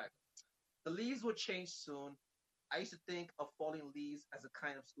 So all right, the leaves will change soon. I used to think of falling leaves as a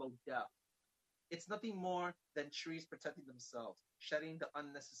kind of slow death. It's nothing more than trees protecting themselves, shedding the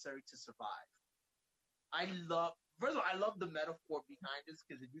unnecessary to survive. I love, first of all, I love the metaphor behind this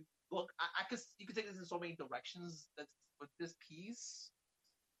because if you look, I could you could take this in so many directions. That's with this piece.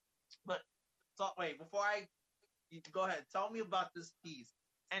 But so wait, before I you go ahead, tell me about this piece.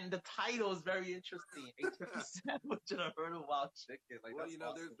 And the title is very interesting. A turkey sandwich and a herd of wild chicken. Like Well, that's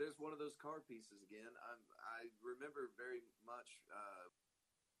awesome. there's one of those card pieces again. I remember very much.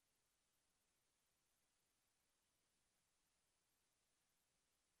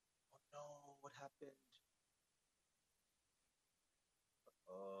 Oh no, what happened?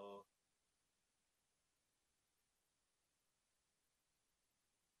 Oh.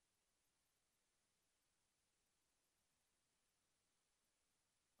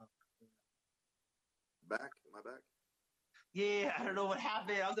 Back. Am I back? Yeah, I don't know what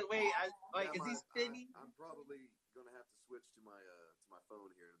happened. I was like, wait, Yeah, is he spinning? I'm probably gonna have to switch to my phone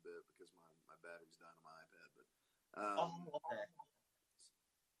here in a bit because my battery's dying on my iPad. But Oh, okay.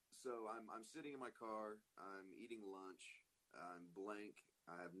 so I'm sitting in my car. I'm eating lunch. I'm blank.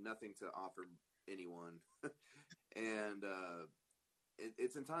 I have nothing to offer anyone, and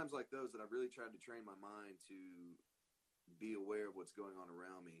it's in times like those that I've really tried to train my mind to be aware of what's going on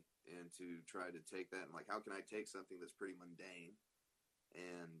around me and to try to take that and like how can I take something that's pretty mundane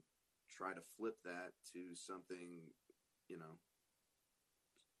and try to flip that to something you know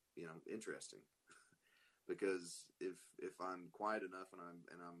interesting because if I'm quiet enough and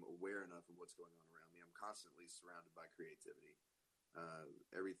I'm aware enough of what's going on around me, I'm constantly surrounded by creativity.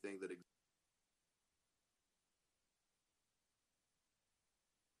 Everything that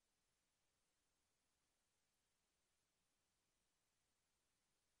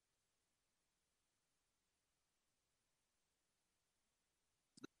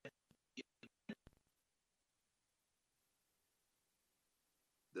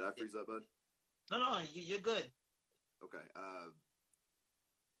did I freeze up, bud? No, no, you're good. Okay.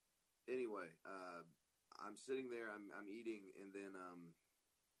 Anyway, I'm sitting there. I'm eating, and then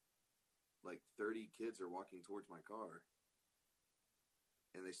like 30 kids are walking towards my car,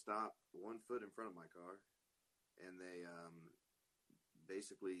 and they stop 1 foot in front of my car, and they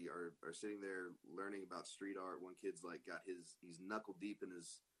basically are sitting there learning about street art. One kid's like got he's knuckle deep in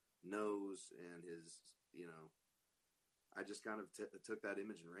his nose and his I just kind of took that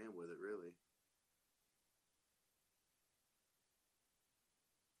image and ran with it. Really,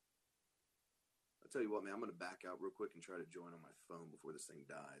 I'll tell you what, man. I'm gonna back out real quick and try to join on my phone before this thing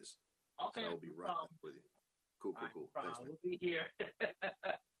dies. Okay, So I'll be no right problem. back with you. Cool, All cool, right, cool. no Thanks, problem. man. We'll be here.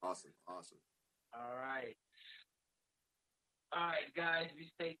 Awesome, awesome. All right. All right, guys, we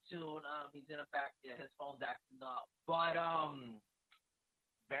stay tuned. He's in the back there. His phone's acting up. But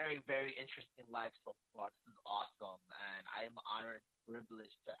very, very interesting life so far. This is awesome, and I am honored and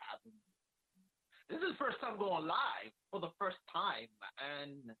privileged to have him. This is his first time going live for the first time,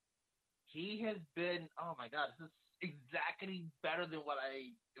 and he has been. Oh my God, this is exactly better than what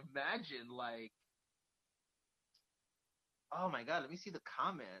I imagined. Like, oh my God, let me see the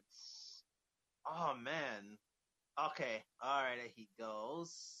comments. Oh man. Okay, all right, there he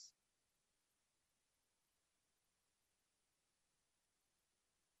goes.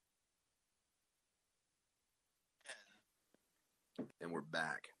 And we're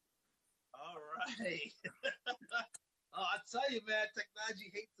back. All right. Oh, I tell you, man,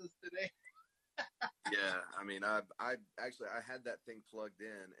 technology hates us today. Yeah, I mean, I actually I had that thing plugged in,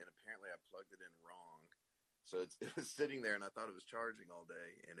 and apparently I plugged it in wrong. So it was sitting there, and I thought it was charging all day,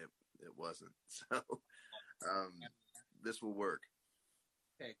 and it wasn't. So this will work.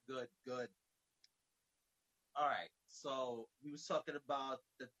 Okay, good, good. All right. So we was talking about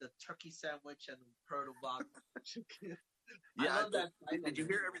the turkey sandwich and heard about chicken. I Yeah, love that title, did you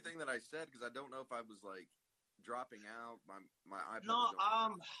man. hear everything that I said? Because I don't know if I was like dropping out. My iPad No, was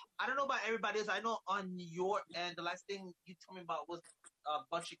going. I don't know about everybody else. I know on your end, the last thing you told me about was a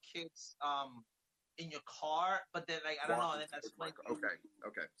bunch of kids in your car, but then like I don't know, and Walking then that's towards my when car. you Okay,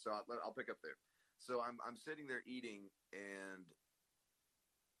 okay. So I'll pick up there. So I'm sitting there eating, and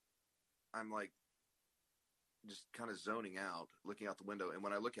I'm like just kind of zoning out, looking out the window. And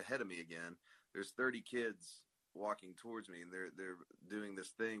when I look ahead of me again, there's 30 kids walking towards me, and they're doing this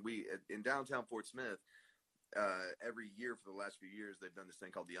thing. We in downtown Fort Smith, every year for the last few years, they've done this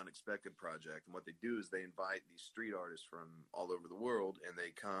thing called the Unexpected Project. And what they do is they invite these street artists from all over the world, and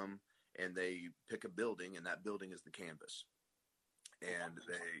they come and they pick a building, and that building is the canvas. And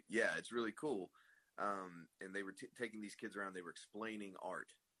yeah, it's really cool. And they were taking these kids around. They were explaining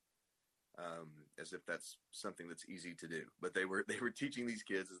art, as if that's something that's easy to do. But they were teaching these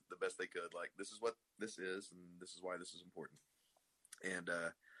kids the best they could. Like, this is what this is, and this is why this is important. And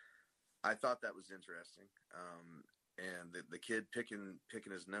I thought that was interesting. And the kid picking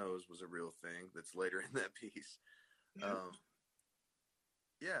his nose was a real thing that's later in that piece.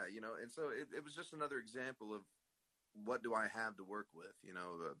 Yeah, and so it was just another example of what do I have to work with?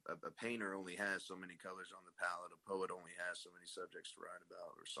 A painter only has so many colors on the palette. A poet only has so many subjects to write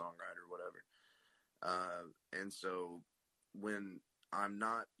about, or songwriter, or whatever. And so when I'm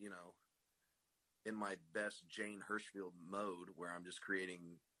not, in my best Jane Hirschfield mode, where I'm just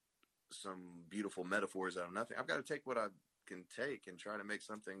creating some beautiful metaphors out of nothing, I've got to take what I can take and try to make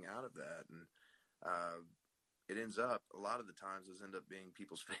something out of that. And it ends up, a lot of the times, those end up being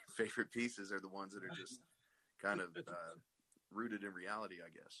people's favorite pieces are the ones that are just kind of rooted in reality,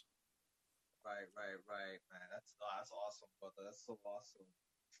 I guess. Right, man. That's awesome, brother. That's so awesome.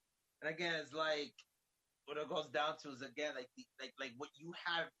 And again, it's like what it goes down to is, again, like what you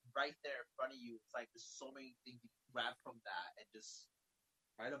have right there in front of you. It's like there's so many things you can grab from that and just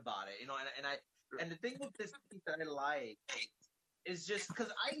write about it, and the thing with this piece that I like is just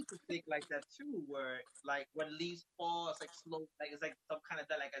because I used to think like that too, where like when leaves fall, it's like slow, like it's like some kind of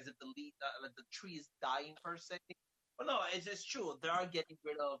that, like as if the like the tree is dying per se. But no, it's just true. They are getting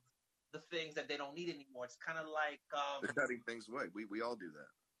rid of the things that they don't need anymore. It's kind of like they're cutting things away. We all do that,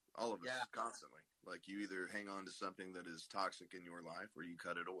 all of us, constantly. Like, you either hang on to something that is toxic in your life, or you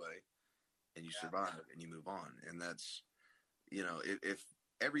cut it away, and you survive and you move on. And that's, if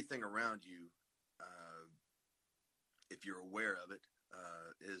everything around you, if you're aware of it,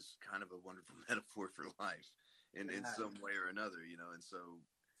 is kind of a wonderful metaphor for life in some way or another, and so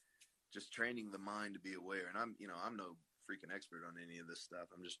just training the mind to be aware. And I'm no freaking expert on any of this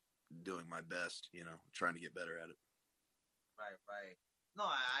stuff. I'm just doing my best, trying to get better at it. Right. No,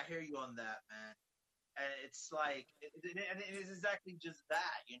 I hear you on that, man. And it's like, and it is exactly just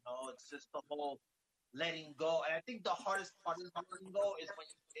that, it's just the whole letting go. And I think the hardest part of letting go is when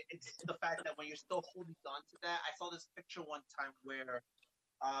it's the fact that when you're still holding on to that. I saw this picture one time where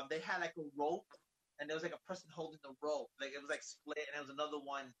they had like a rope, and there was like a person holding the rope. Like, it was like split, and there was another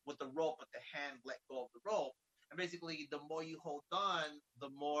one with the rope, but the hand let go of the rope. And basically, the more you hold on, the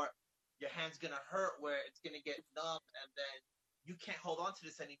more your hand's gonna hurt, where it's gonna get numb, and then you can't hold on to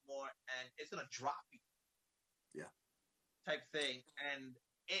this anymore, and it's gonna drop you. Yeah. Type thing, and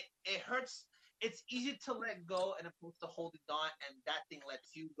it hurts. It's easy to let go and opposed to holding on, and that thing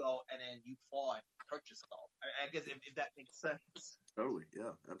lets you go, and then you fall and hurt yourself. I guess if that makes sense. Totally,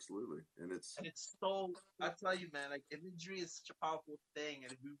 yeah, absolutely, and it's so. I tell you, man, like, imagery is such a powerful thing,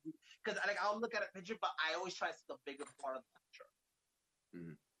 and because like I'll look at a picture, but I always try to see the bigger part of the picture.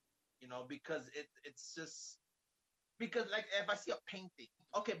 Mm-hmm. Because it's just because, like, if I see a painting,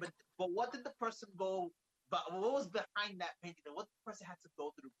 okay, but what did the person go? But what was behind that painting? What the person had to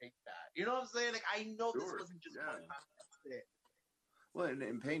go through to paint that? You know what I'm saying? Like, I know this wasn't just one time. That's it. Well,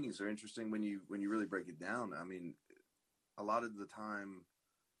 and paintings are interesting when you really break it down. I mean, a lot of the time,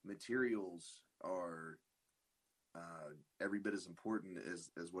 materials are every bit as important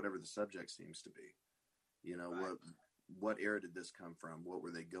as whatever the subject seems to be. Right. What era did this come from? What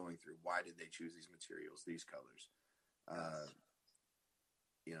were they going through? Why did they choose these materials, these colors? Yes.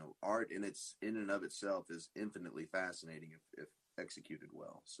 Art in and of itself is infinitely fascinating if executed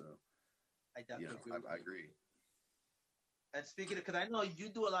well. So, I definitely I agree. And speaking of, because I know you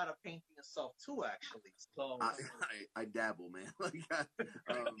do a lot of painting yourself too, actually. So I dabble, man. Like,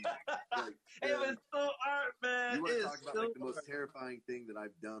 it was still art, man. You want to talk about like the most terrifying thing that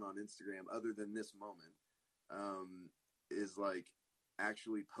I've done on Instagram, other than this moment, is like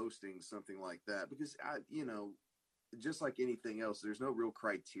actually posting something like that, because just like anything else, there's no real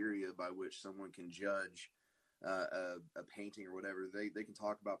criteria by which someone can judge a painting or whatever. They can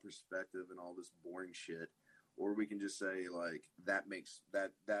talk about perspective and all this boring shit, or we can just say like that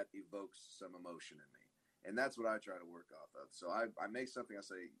evokes some emotion in me, and that's what I try to work off of. So I make something, I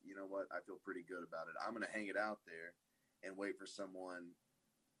say, you know what, I feel pretty good about it. I'm gonna hang it out there and wait for someone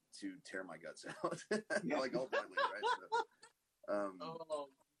to tear my guts out, like ultimately, right? So,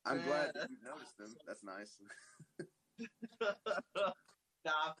 I'm glad that you've noticed them. That's nice.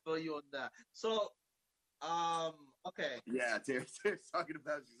 Nah, I feel you on that. So, okay. Yeah, Terry's talking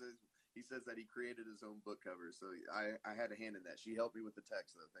about. He says that he created his own book cover, so I had a hand in that. She helped me with the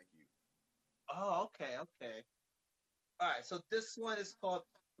text, though. Thank you. Oh, okay, okay. All right. So this one is called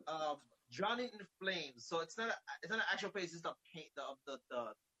Drowning in Flames. So it's not an actual page. It's the paint the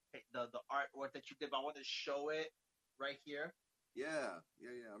artwork that you did. But I want to show it right here. Yeah.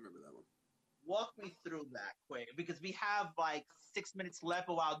 I remember that one. Walk me through that quick because we have like 6 minutes left.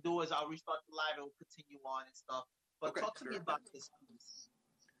 But what I'll do is I'll restart the live and we'll continue on and stuff. But Okay, talk to me sure. about this piece.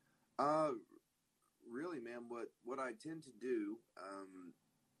 Really, man, what I tend to do,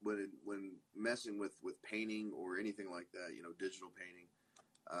 when messing with painting or anything like that, digital painting,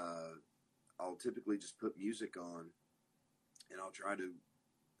 I'll typically just put music on, and I'll try to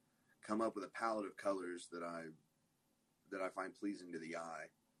come up with a palette of colors that I find pleasing to the eye.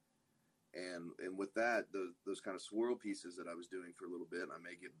 And with that, those kind of swirl pieces that I was doing for a little bit, I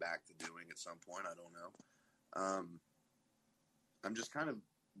may get back to doing at some point. I don't know. I'm just kind of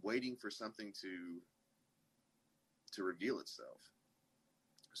waiting for something to reveal itself.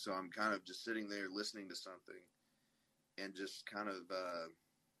 So I'm kind of just sitting there listening to something and just kind of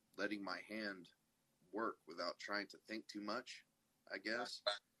letting my hand work without trying to think too much, I guess.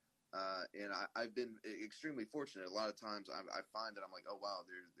 And I've been extremely fortunate. A lot of times I find that I'm like, oh, wow,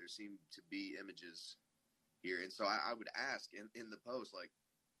 there seem to be images here. And so I would ask in the post, like,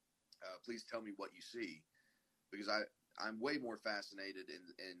 please tell me what you see. Because I'm way more fascinated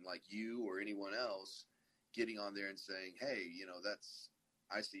in like you or anyone else getting on there and saying, hey,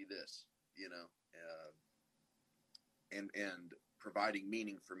 I see this, and providing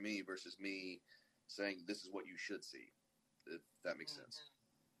meaning for me versus me saying this is what you should see, if that makes sense.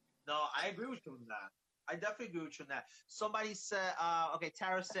 No, I agree with you on that. I definitely agree with you on that. Somebody said, okay,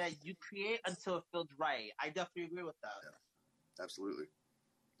 Tara said, you create until it feels right. I definitely agree with that. Yeah, absolutely.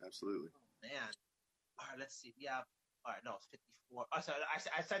 Absolutely. Oh, man. All right, let's see. Yeah. All right, no, it's 54. Oh, sorry,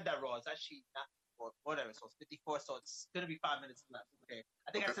 I said that wrong. It's actually not 54. Whatever. So it's 54. So it's going to be 5 minutes left. Okay.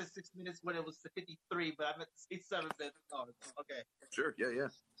 I think I said 6 minutes when it was 53, but I meant to say 7 minutes. Oh, okay. Sure. Yeah.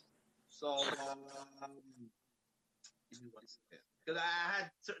 So, give me 1 second. Because I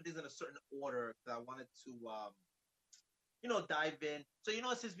had certain things in a certain order that I wanted to, dive in. So,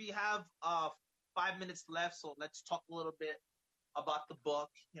 since we have 5 minutes left, so let's talk a little bit about the book,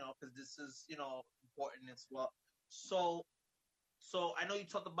 because this is, important as well. So I know you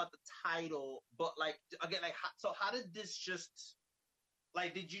talked about the title, but like again, like how did this just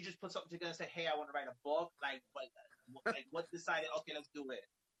like did you just put something together and say, hey, I want to write a book? Like what decided? Okay, let's do it.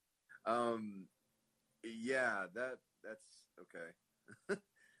 Yeah, that's okay.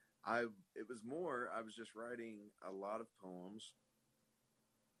 It was more, I was just writing a lot of poems.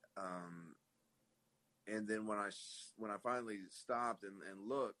 And then when I finally stopped and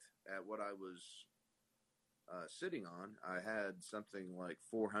looked at what I was sitting on, I had something like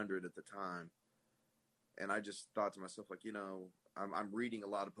 400 at the time, and I just thought to myself, like, I'm reading a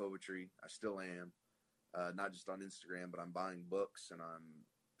lot of poetry. I still am, not just on Instagram, but I'm buying books and I'm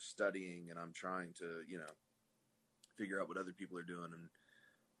studying and I'm trying to, figure out what other people are doing. And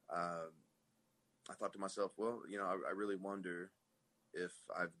I thought to myself, well, I really wonder if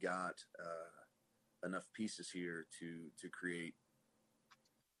I've got enough pieces here to create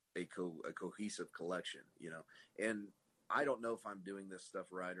a cohesive collection, and I don't know if I'm doing this stuff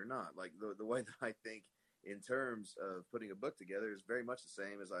right or not. Like the way that I think in terms of putting a book together is very much the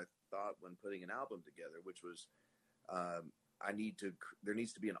same as I thought when putting an album together, which was there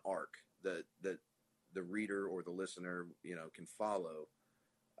needs to be an arc that the reader or the listener, can follow.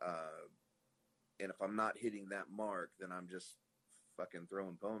 And if I'm not hitting that mark, then I'm just fucking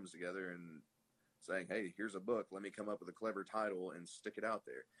throwing poems together and saying, hey, here's a book. Let me come up with a clever title and stick it out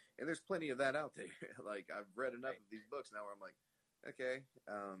there. And there's plenty of that out there. Like, I've read enough of these books now where I'm like, okay.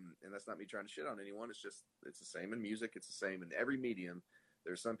 And that's not me trying to shit on anyone. It's just, it's the same in music. It's the same in every medium.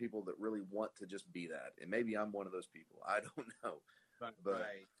 There's some people that really want to just be that. And maybe I'm one of those people. I don't know.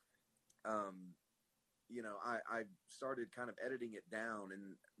 Right. I started kind of editing it down.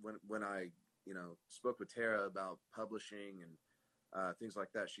 And when I, spoke with Tara about publishing and things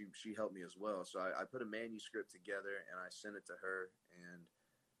like that, she helped me as well. So I put a manuscript together and I sent it to her and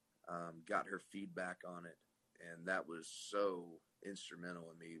got her feedback on it. And that was so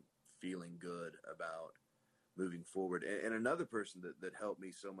instrumental in me feeling good about moving forward. And another person that helped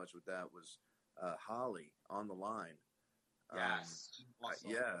me so much with that was Holly on the line. Yes.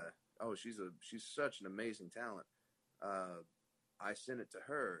 Awesome. Yeah. Oh, she's such an amazing talent. I sent it to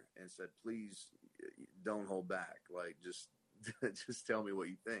her and said, please don't hold back. Like, just just tell me what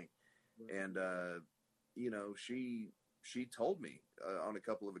you think. And she told me on a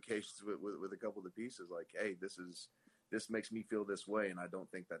couple of occasions with a couple of the pieces, like, hey, this makes me feel this way, and I don't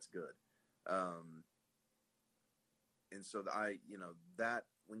think that's good. And so that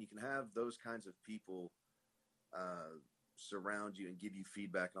when you can have those kinds of people surround you and give you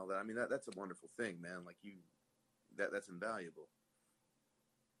feedback and all that, I mean, that's a wonderful thing, man. Like that's invaluable.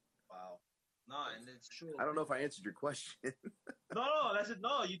 Wow. No, and it's true. I don't know if I answered your question. No, that's it.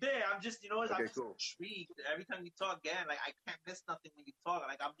 No, you did. I'm just, okay, I'm just cool. intrigued. Every time you talk again, like, I can't miss nothing when you talk.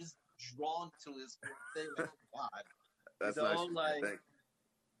 Like, I'm just drawn to this thing. Like, oh, God. That's nice.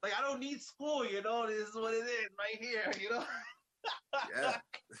 Like, I don't need school, This is what it is right here, Yeah.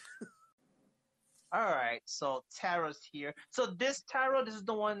 All right. So Tara's here. So this Tara, this is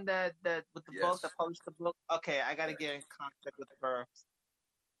the one that with the book, that published the book. Okay, I got to get in contact with her.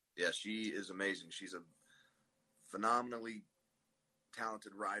 Yeah, she is amazing. She's a phenomenally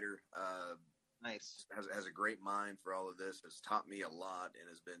talented writer. Nice. Has a great mind for all of this. Has taught me a lot and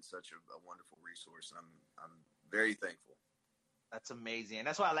has been such a wonderful resource. I'm very thankful. That's amazing, and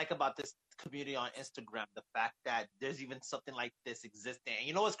that's what I like about this community on Instagram. The fact that there's even something like this existing. And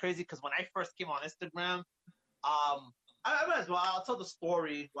you know what's crazy? Because when I first came on Instagram, I might as well. I'll tell the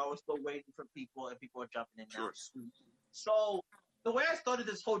story while we're still waiting for people, and people are jumping in now. Sure. So the way I started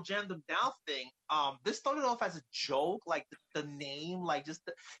this whole Jam Them Down thing, this started off as a joke, like the name, like just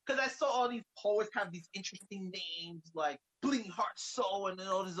because I saw all these poets have these interesting names, like Bleeding Heart Soul and then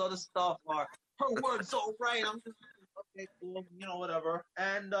all this other stuff, or Her Words So Right. I'm just okay, cool, whatever.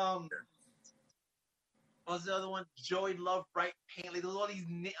 And what was the other one? Joey Love Bright Pain. Like, there's all these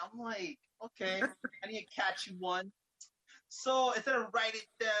names. I'm like, okay, I need a catchy one. So instead of write it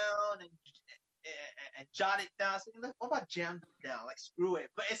down and jot it down, so what about jam it down? Like, screw it.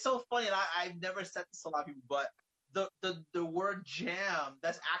 But it's so funny. And I've never said this to a lot of people, but the word jam,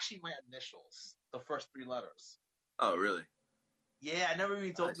 that's actually my initials, the first 3 letters. Oh, really? Yeah, I never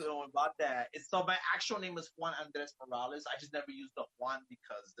really told anyone about that. So my actual name is Juan Andres Morales. I just never used the Juan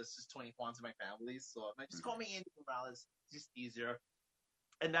because there's just 20 Juans in my family. So I'm like, just call me Andy Morales. It's just easier.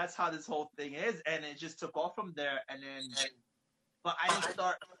 And that's how this whole thing is. And it just took off from there. And then, but I didn't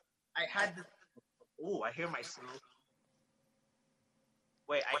start. I had this. Oh, I hear myself.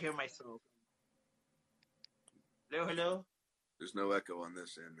 Wait, I hear myself. Hello? There's no echo on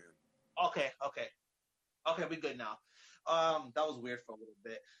this end, man. Okay, we're good now. That was weird for a little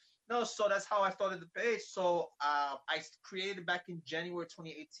bit. No, so that's how I started the page. So I created back in January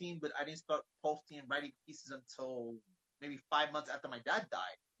 2018, but I didn't start posting and writing pieces until maybe 5 months after my dad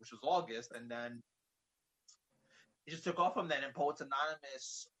died, which was August. And then it just took off from then. And Poets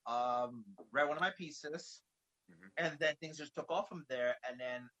Anonymous read one of my pieces, and then things just took off from there. And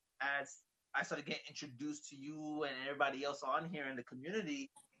then as I started getting introduced to you and everybody else on here in the community,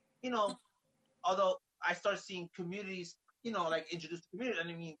 although I started seeing communities, like introduced to community, I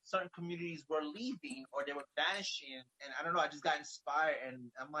mean, certain communities were leaving or they were vanishing. And I don't know, I just got inspired.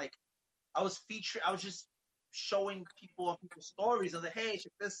 And I'm like, I was just showing people on people's stories. I was like, hey,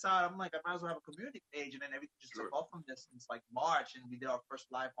 check this out. I'm like, I might as well have a community page. And then everything just took off from this since like March. And we did our first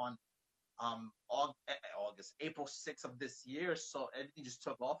live on April 6th of this year. So everything just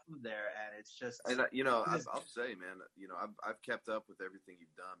took off from there, and it's just. And I'll say, man, I've kept up with everything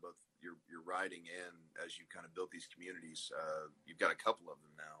you've done, both your writing and as you kind of built these communities. You've got a couple of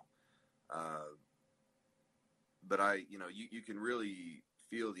them now, but you can really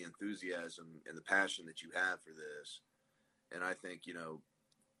feel the enthusiasm and the passion that you have for this, and I think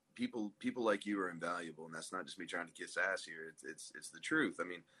people like you are invaluable, and that's not just me trying to kiss ass here. It's the truth. I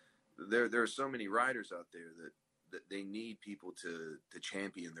mean. There are so many writers out there that they need people to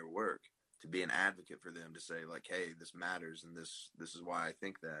champion their work, to be an advocate for them, to say like, hey, this matters, and this is why I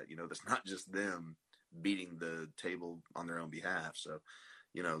think that. That's not just them beating the table on their own behalf. So,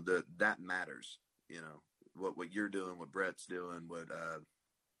 that matters. What you're doing, what Brett's doing, what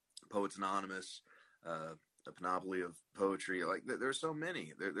Poets Anonymous, a panoply of poetry. Like there's so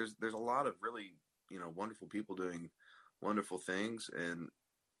many. There's a lot of really wonderful people doing wonderful things, and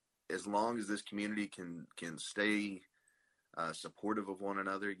as long as this community can stay supportive of one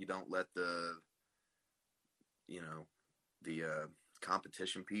another, you don't let the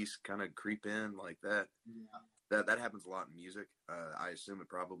competition piece kind of creep in like that. Yeah. That happens a lot in music. I assume it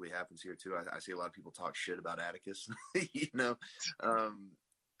probably happens here too. I see a lot of people talk shit about Atticus, and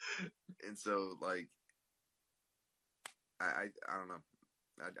so like I don't know.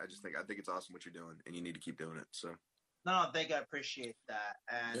 I think it's awesome what you're doing, and you need to keep doing it. So. No, thank you. I appreciate that.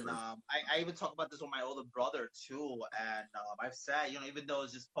 Yeah, And man. I even talk about this with my older brother too. And I've said, even though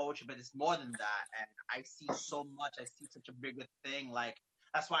it's just poetry, but it's more than that. And I see so much. I see such a bigger thing. Like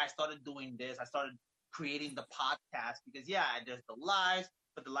that's why I started doing this. I started creating the podcast because yeah, there's the lives,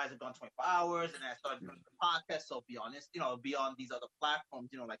 but the lives have gone 24 hours, and then I started doing the podcast. So be honest, be on these other platforms,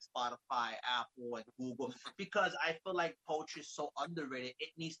 like Spotify, Apple, and Google, because I feel like poetry is so underrated. It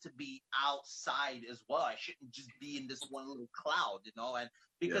needs to be outside as well. I shouldn't just be in this one little cloud, and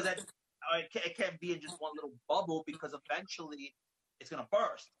because Yeah, it can't be in just one little bubble because eventually it's gonna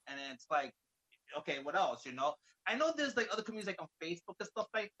burst, and then it's like, okay, what else? I know there's like other communities like on Facebook and stuff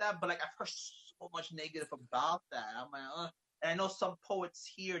like that, but like I've heard so much negative about that. I'm like, and I know some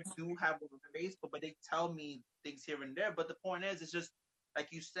poets here do have one on Facebook, but they tell me things here and there. But the point is, it's just like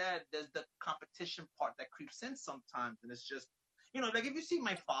you said, there's the competition part that creeps in sometimes, and it's just, like if you see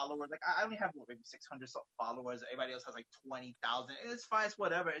my followers, like I only have maybe 600 followers. Everybody else has like 20,000. It's fine, it's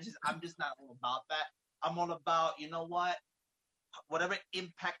whatever. It's just I'm just not all about that. I'm all about, what, whatever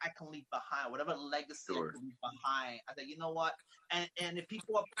impact I can leave behind, whatever legacy I sure. can leave behind. I think, you know what? And if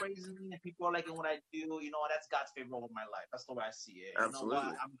people are praising me and people are liking what I do, that's God's favor over my life. That's the way I see it. You know what?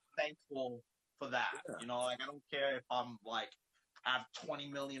 Absolutely. I'm thankful for that. Yeah. Like I don't care if I'm like I have 20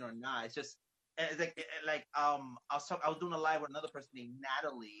 million or not. It's just it's I was doing a live with another person named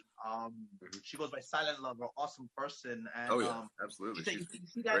Natalie. Mhm. She goes by Silent Lover, awesome person, and Oh yeah, absolutely. she said, She's you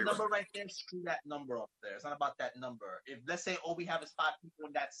see a that great number writer. right there? Screw that number up there. It's not about that number. If let's say all we have is 5 people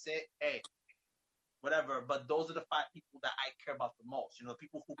and that's it, hey, whatever. But those are the 5 people that I care about the most.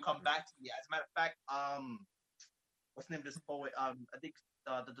 People who come back to me. As a matter of fact, what's the name of this poet? I think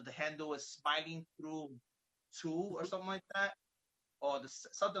the handle is Smiling Through Two or something like that, or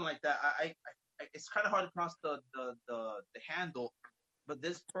something like that. It's kind of hard to pronounce the handle, but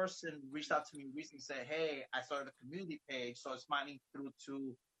this person reached out to me recently and said, "Hey, I started a community page, so it's Smiling Through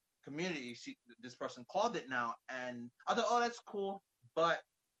to Community." This person called it now, and I thought, "Oh, that's cool," but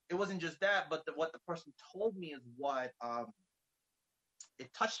it wasn't just that. But what the person told me is what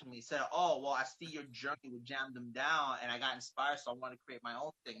it touched me. He said, "Oh, well, I see your journey with Jam Them Down, and I got inspired, so I want to create my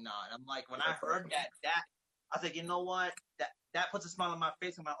own thing now." And I'm like, when I That's heard awesome. that I was like, you know what? That puts a smile on my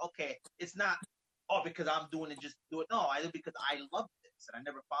face. I'm like, okay, it's not because I'm doing it just to do it. No, I do it because I love this, and I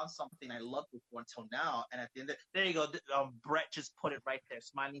never found something I loved before until now. And at the end, there you go. Brett just put it right there,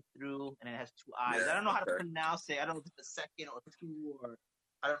 Smiling Through, and it has two eyes. Yeah. I don't know how to Okay. pronounce it. I don't know if it's the second or two or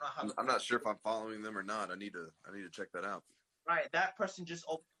I don't know how to I'm not pronounce sure it. if I'm following them or not. I need to check that out. Right, that person just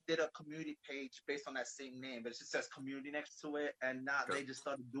did a community page based on that same name, but it just says community next to it, and now Okay. they just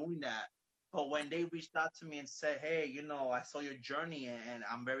started doing that. But when they reached out to me and said, "Hey, I saw your journey, and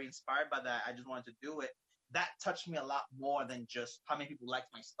I'm very inspired by that. I just wanted to do it." That touched me a lot more than just how many people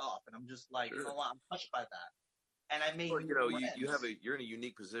liked my stuff, and I'm just like, you know Sure. what, I'm touched by that, and I made Well, new friends. you're in a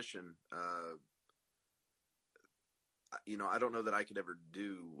unique position. I don't know that I could ever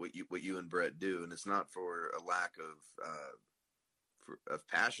do what you and Brett do, and it's not for a lack of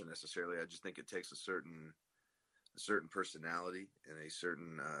passion necessarily. I just think it takes a certain personality and a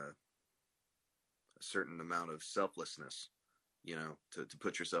certain amount of selflessness, to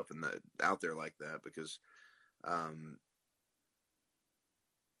put yourself in the out there like that, because um,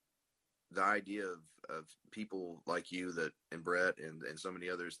 the idea of people like you that and Brett and so many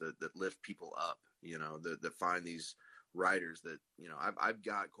others that lift people up, that find these writers that, I've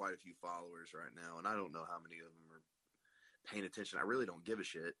got quite a few followers right now, and I don't know how many of them are paying attention. I really don't give a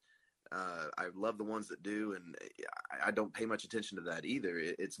shit. I love the ones that do, and I don't pay much attention to that either.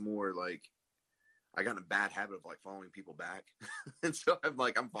 It's more like I got in a bad habit of like following people back, and so I'm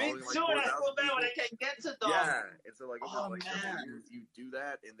Me following like too, and I feel 4,000 bad when people. I can't get to them. Yeah, and so like over Oh like several man, years, you do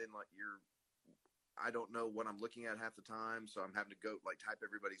that, and then like I don't know what I'm looking at half the time, so I'm having to go like type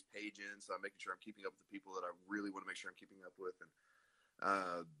everybody's page in, so I'm making sure I'm keeping up with the people that I really want to make sure I'm keeping up with, and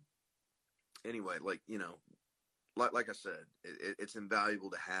uh, anyway, like I said, it's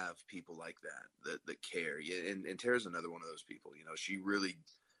invaluable to have people like that care. Yeah, and Tara's another one of those people. She really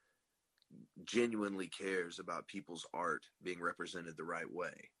genuinely cares about people's art being represented the right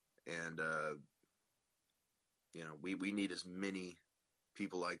way, and we need as many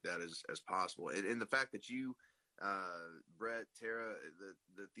people like that as possible. And the fact that you, Brett, Tara,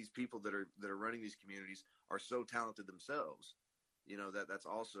 that these people that are running these communities are so talented themselves, that's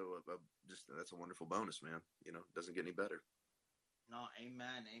also just that's a wonderful bonus, man. It doesn't get any better. no,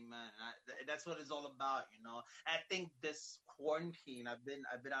 amen, amen. That's what it's all about. I think this quarantine, I've been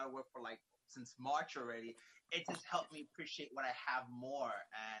out of work for like since March already. It just helped me appreciate what I have more.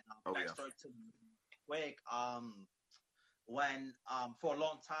 And Oh yeah. backstory to quick, when for a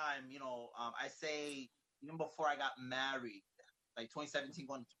long time, I say even before I got married, like 2017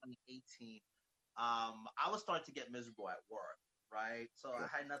 going to 2018, I was starting to get miserable at work, right? So I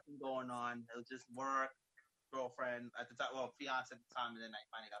had nothing going on. It was just work, girlfriend at the time, well, fiance at the time, and then I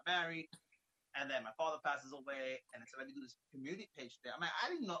finally got married. And then my father passes away, and I said, let me do this community page thing. I mean,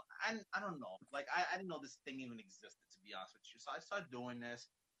 I didn't know, I don't know. Like, I didn't know this thing even existed, to be honest with you. So I started doing this,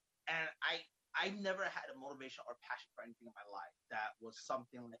 and I never had a motivation or passion for anything in my life that was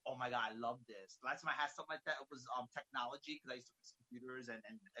something like, oh my God, I love this. Last time I had something like that, it was technology, because I used to fix computers and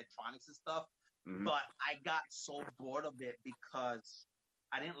electronics and stuff. Mm-hmm. But I got so bored of it because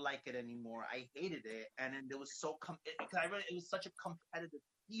I didn't like it anymore. I hated it. And then there was it was such a competitive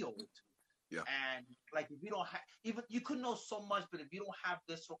field. Yeah. And like, if you don't have, even you could know so much, but if you don't have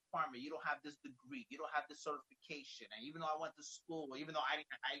this requirement, you don't have this degree, you don't have this certification. And even though I went to school, even though I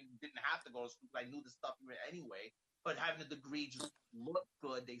didn't have to go to school, I knew the stuff anyway. But having a degree just looked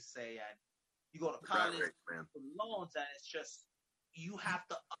good, they say. And you go to college for loans, and it's just, you have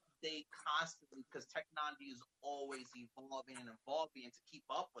to update constantly because technology is always evolving and evolving. And to keep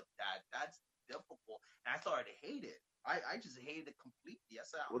up with that, that's difficult. And I started to hate it. I just hated it completely. I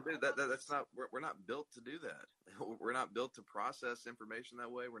said, well, dude, that's not, we're not built to do that. We're not built to process information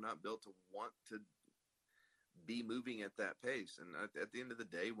that way. We're not built to want to be moving at that pace. And at the end of the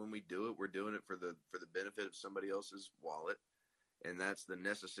day, when we do it, we're doing it for the benefit of somebody else's wallet. And that's the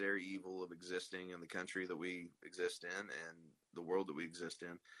necessary evil of existing in the country that we exist in and the world that we exist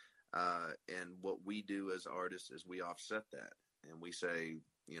in. And what we do as artists is we offset that. And we say,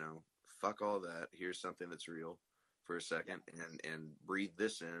 fuck all that. Here's something that's real for a second, and breathe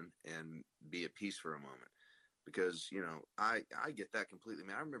this in and be at peace for a moment. Because, I get that completely,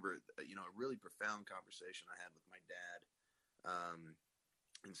 man. I remember, a really profound conversation I had with my dad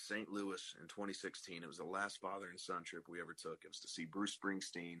in St. Louis in 2016. It was the last father and son trip we ever took. It was to see Bruce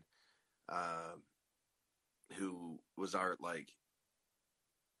Springsteen, who was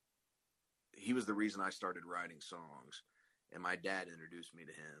he was the reason I started writing songs, and my dad introduced me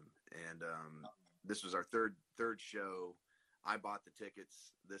to him. And this was our third show. I bought the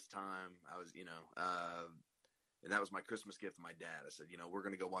tickets this time. I was, and that was my Christmas gift to my dad. I said, we're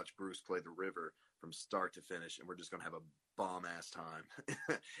going to go watch Bruce play The River from start to finish, and we're just going to have a bomb ass time.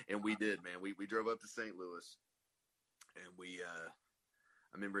 And we did, man. We drove up to St. Louis, and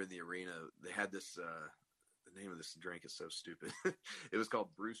I remember in the arena, they had this, the name of this drink is so stupid. It was called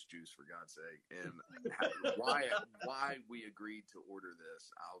Bruce Juice, for God's sake. And why we agreed to order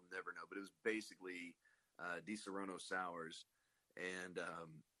this, I'll never know. But it was basically Di Serono sours. And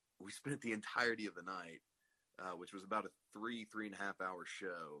we spent the entirety of the night, which was about a 3.5 hour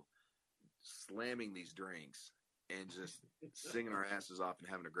show, slamming these drinks and just singing our asses off and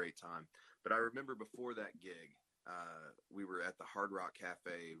having a great time. But I remember before that gig, we were at the Hard Rock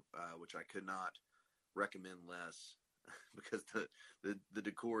Cafe, which I could not recommend less because the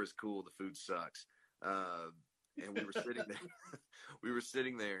decor is cool, the food sucks, and we were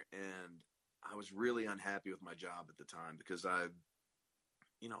sitting there, and I was really unhappy with my job at the time because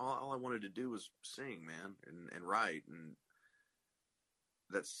all I wanted to do was sing, man, and write, and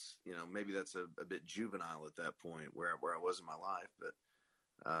that's maybe that's a bit juvenile at that point where I was in my life, but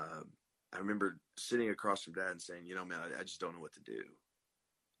I remember sitting across from Dad and saying, man, I just don't know what to do.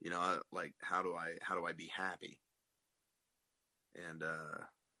 How do I be happy? And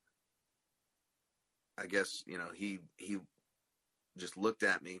I guess, he just looked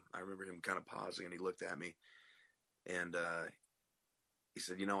at me. I remember him kind of pausing, and he looked at me, and he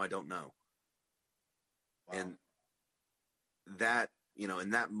said, I don't know. Wow. And that, in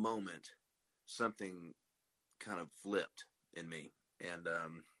that moment, something kind of flipped in me. And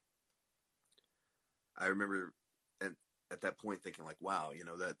I remember at that point thinking like, wow,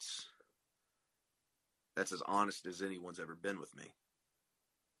 that's as honest as anyone's ever been with me,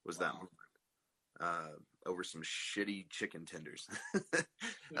 was wow. That moment over some shitty chicken tenders.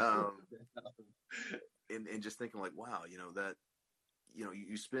 And just thinking like, wow, that,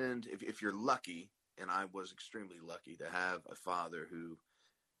 you spend, if you're lucky, and I was extremely lucky to have a father who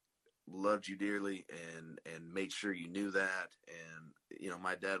loved you dearly and made sure you knew that. And,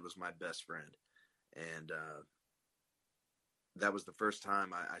 my dad was my best friend. And, that was the first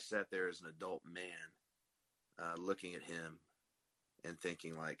time I sat there as an adult man, looking at him and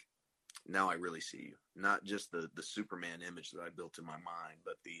thinking like, now I really see you. Not just the Superman image that I built in my mind,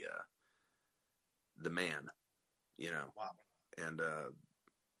 but the man, Wow. And,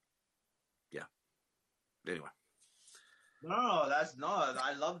 yeah. Anyway. No,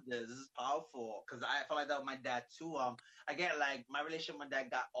 I love this. This is powerful because I felt like that with my dad too. Again, like my relationship with my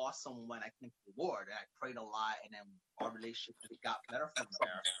dad got awesome when I came to the Lord, and I prayed a lot, and then our relationship got better from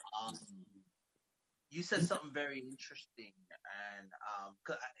there. you said something very interesting, and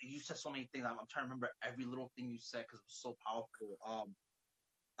 'cause you said so many things. I'm trying to remember every little thing you said because it was so powerful.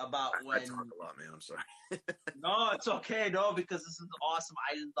 About I talk when a lot, man. I'm sorry. no, it's okay, no, because this is awesome.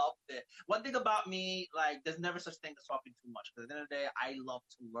 I loved it. One thing about me, like, there's never such thing as talking too much. Because at the end of the day, I love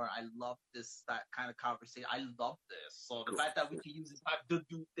to learn. I love that kind of conversation. I love this. So the Cool. fact that we can use this time to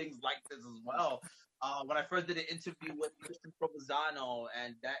do things like this as well. When I first did an interview with Christian Provenzano,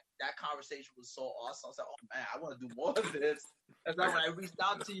 and that conversation was so awesome. I was like, oh man, I want to do more of this. And then when I reached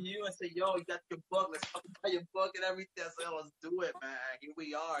out to you and said, yo, you got your book, let's talk about your book and everything. I said, oh, let's do it, man. Here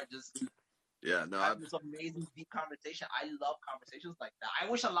we are, just Yeah, no, having this amazing deep conversation. I love conversations like that. I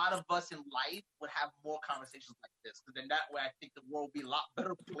wish a lot of us in life would have more conversations like this, because then that way I think the world would be a lot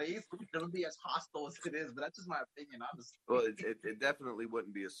better place. It wouldn't be as hostile as it is, but that's just my opinion, honestly. well, it definitely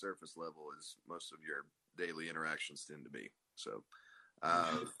wouldn't be as surface level as most of your daily interactions tend to be. So,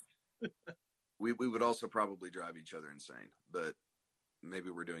 we would also probably drive each other insane, but maybe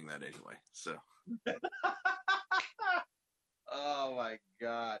we're doing that anyway. So, Oh my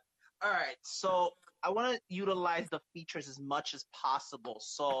god. All right, so I want to utilize the features as much as possible.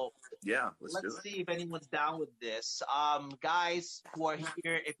 So yeah, let's do let's it. see if anyone's down with this. Guys who are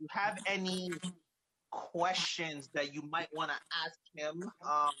here, if you have any questions that you might want to ask him,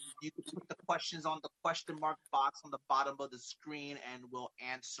 you can put the questions on the question mark box on the bottom of the screen and we'll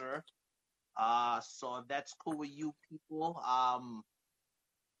answer. So if that's cool with you people,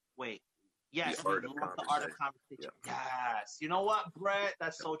 wait. Yes, The we art of love the art of conversation. conversation. Yes. You know what, Brett?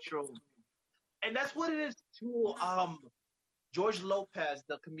 That's so true. And that's what it is too. George Lopez,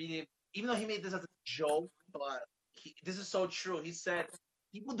 the comedian, even though he made this as a joke, but this is so true. He said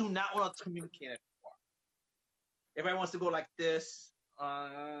people do not want to communicate anymore. Everybody wants to go like this.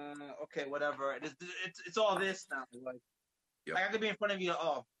 Okay, whatever. It's all this now. Yep. Like I could be in front of you.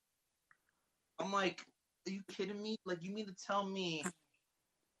 Oh, I'm like, are you kidding me? Like you mean to tell me?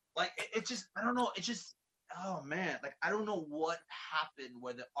 Like it just, I don't know. It just, oh man, like I don't know what happened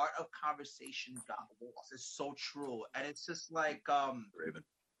where the art of conversation got lost. It's so true, and it's just like Raven.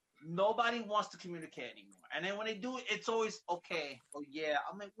 nobody wants to communicate anymore. And then when they do, it's always okay. Oh yeah,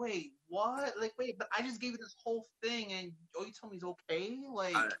 I'm like, wait, what? Like, wait, but I just gave you this whole thing, and oh, you told me it's okay.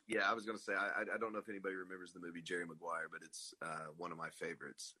 Like, Yeah, I was gonna say I don't know if anybody remembers the movie Jerry Maguire, but it's one of my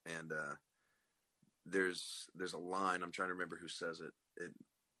favorites. And there's a line, I'm trying to remember who says it.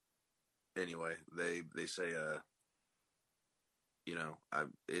 Anyway, they say you know,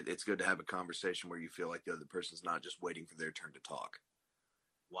 it's good to have a conversation where you feel like the other person's not just waiting for their turn to talk.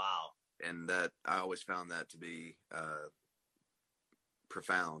 wow. And that I always found that to be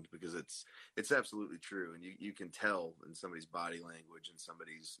profound, because it's absolutely true, and you can tell in somebody's body language and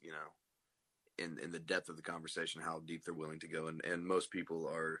somebody's, you know, in the depth of the conversation how deep they're willing to go. And most people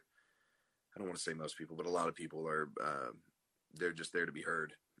are, I don't want to say most people, but a lot of people are they're just there to be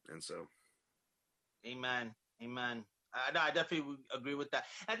heard. And so Amen. Amen. I definitely would agree with that.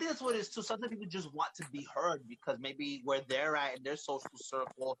 I think that's what it is too. Sometimes people just want to be heard because maybe where they're at in their social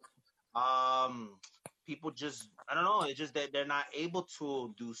circle, people just, I don't know, it's just that they're not able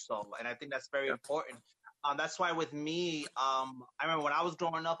to do so. And I think that's very important. That's why with me, I remember when I was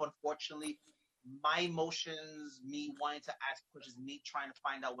growing up, unfortunately, my emotions, me wanting to ask questions, me trying to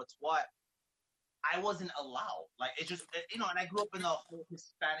find out what's what, I wasn't allowed. Like it just, you know, and I grew up in a whole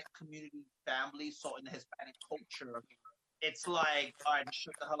Hispanic community family. So in the Hispanic culture, it's like, all right,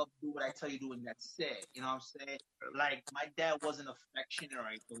 shut the hell up, do what I tell you to do, and that's it. You know what I'm saying? Like my dad wasn't affectionate or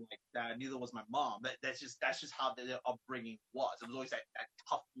anything like that. Neither was my mom. That's just how their upbringing was. It was always that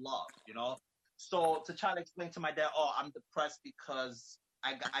tough love, you know. So to try to explain to my dad, oh, I'm depressed because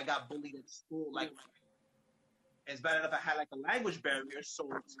I got bullied at school, like it's bad enough I had like a language barrier, so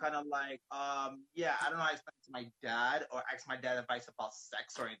it's kind of like, yeah, I don't know how to explain it to my dad or ask my dad advice about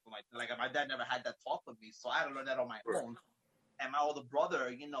sex or anything like that. Like my dad never had that talk with me, so I had to learn that on my own. And my older brother,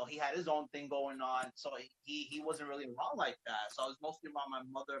 you know, he had his own thing going on, so he wasn't really around like that. So I was mostly around my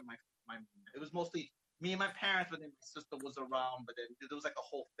mother, my it was mostly me and my parents, but then my sister was around. But then there was like a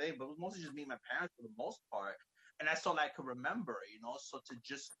whole thing, but it was mostly just me and my parents for the most part. And that's all I could remember, you know. So to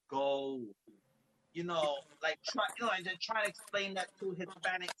just go, you know, like try, you know, and then try to explain that to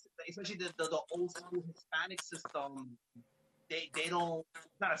Hispanics, especially the old school Hispanic system. They don't, it's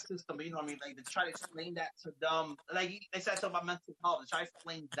not a system, but you know what I mean. Like they try to explain that to them. Like they said something about mental health. They try to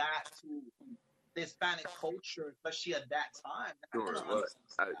explain that to the Hispanic culture, especially at that time. sure, well,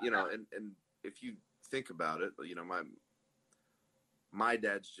 you know, and if you think about it, you know, my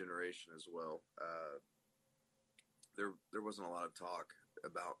dad's generation as well. There wasn't a lot of talk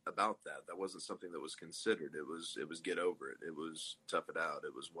about that. That wasn't something that was considered. It was get over it. It was tough it out.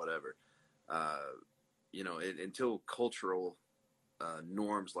 It was whatever. until cultural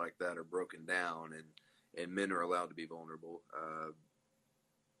norms like that are broken down and men are allowed to be vulnerable,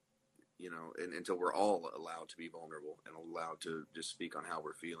 and until we're all allowed to be vulnerable and allowed to just speak on how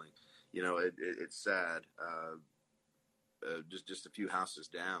we're feeling, it's sad. Just a few houses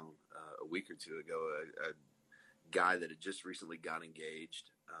down, a week or two ago, a guy that had just recently got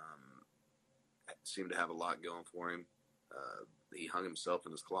engaged, seemed to have a lot going for him. He hung himself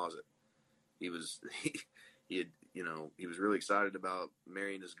in his closet. He was he was really excited about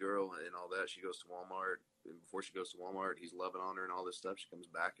marrying his girl and all that. She goes to Walmart, and before she goes to Walmart, he's loving on her and all this stuff. She comes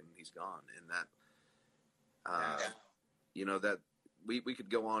back and he's gone. And that, that we could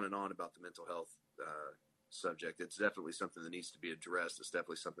go on and on about the mental health subject. It's definitely something that needs to be addressed. It's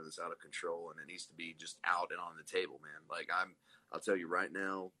definitely something that's out of control, and it needs to be just out and on the table, man. Like I'll tell you right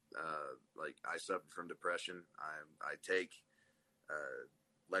now, like I suffer from depression. I take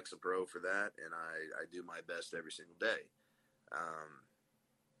Lexapro for that, and I do my best every single day.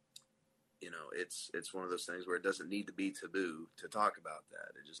 It's one of those things where it doesn't need to be taboo to talk about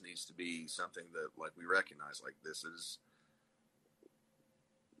that. It just needs to be something that, like, we recognize, like, this is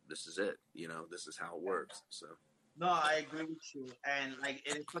it. This is how it works. So. No, I agree with you. And like,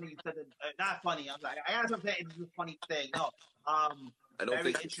 it's funny you said that. Not funny. I'm like, I got something. It's a funny thing. No. I don't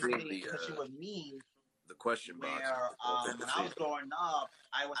very think you've seen interesting with me. The question box. Where when I was growing up,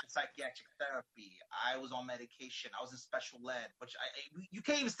 I went to psychiatric therapy. I was on medication. I was in special ed, which you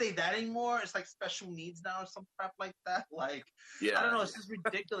can't even say that anymore. It's like special needs now or some crap like that. Like, yeah. I don't know. It's just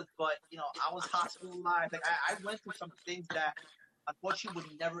ridiculous. But I was hospitalized. Like, I went through some things that unfortunately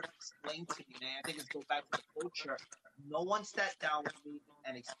would never explain to me, man. I think it's go back to the culture. No one sat down with me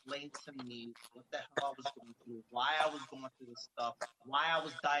and explained to me what the hell I was going through, why I was going through this stuff, why I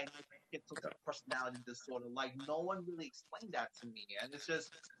was diagnosed with schizotypal personality disorder. Like, no one really explained that to me. And it's just,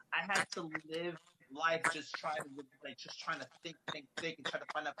 I had to live life just trying to think, and try to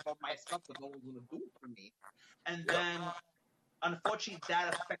find out for myself what no one was going to do it for me. And then, unfortunately,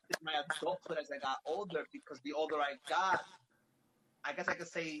 that affected my adulthood as I got older, because the older I got, I guess I could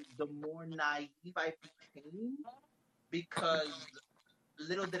say the more naive I became, because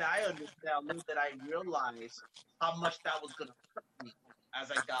little did I understand, little did I realize how much that was going to hurt me as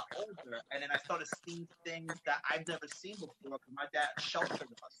I got older. And then I started seeing things that I've never seen before, because my dad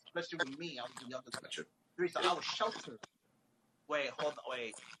sheltered us, especially with me. I was the youngest. So I was sheltered. Wait, hold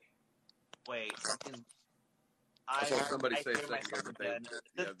on, wait. I saw somebody say something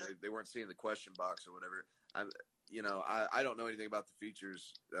that they weren't seeing the question box or whatever. I don't know anything about the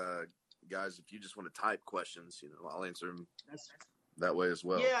features, guys. If you just want to type questions, I'll answer them that way as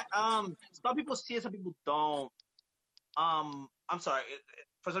well. Yeah. Some people see it, some people don't. I'm sorry.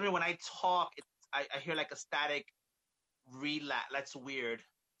 For some reason, when I talk, I hear like a static relapse. That's weird.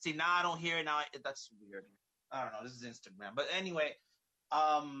 See, now I don't hear it. Now that's weird. I don't know. This is Instagram. But anyway,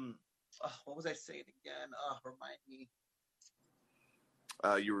 what was I saying again? Remind me.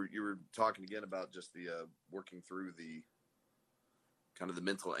 You were talking again about just the working through the kind of the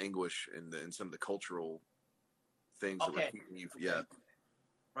mental anguish and some of the cultural things that were keeping you. Okay. Yeah.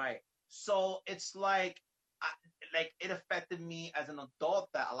 Right. So it's like it affected me as an adult,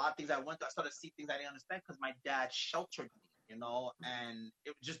 that a lot of things I went through, I started to see things I didn't understand because my dad sheltered me, and it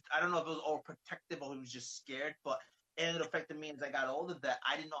was just, I don't know if it was overprotective or he was just scared, but it affected me as I got older, that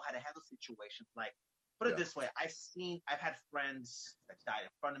I didn't know how to handle situations. Like, put it this way, I've had friends that died in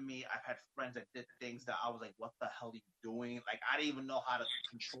front of me. I've had friends that did things that I was like, what the hell are you doing? Like, I didn't even know how to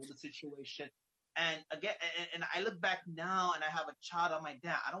control the situation. And again, and I look back now and I have a child. I'm like,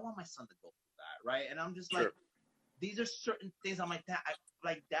 Dad, I don't want my son to go through that, right? And I'm just like, these are certain things. I'm like,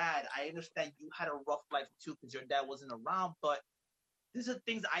 Dad, I understand you had a rough life too because your dad wasn't around, but these are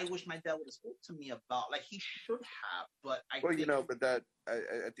things I wish my dad would have spoke to me about. Like, he should have, but but that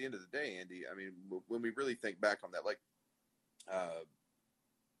at the end of the day, Andy, I mean, when we really think back on that, like,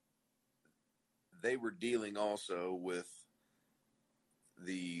 they were dealing also with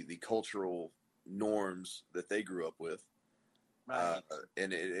the cultural norms that they grew up with, right.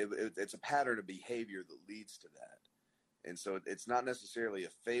 And it's a pattern of behavior that leads to that. And so it's not necessarily a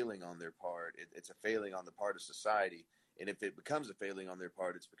failing on their part. It's a failing on the part of society. And if it becomes a failing on their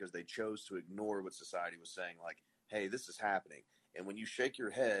part, it's because they chose to ignore what society was saying, like, hey, this is happening. And when you shake your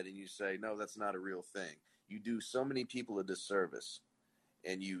head and you say, no, that's not a real thing, you do so many people a disservice,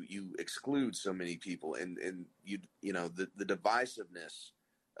 and you exclude so many people. And the divisiveness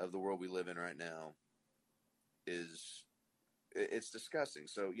of the world we live in right now it's disgusting.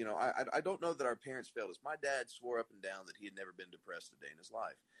 So, I don't know that our parents failed us. My dad swore up and down that he had never been depressed a day in his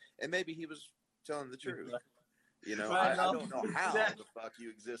life. And maybe he was telling the truth. You know, Right, I no. don't know how the fuck you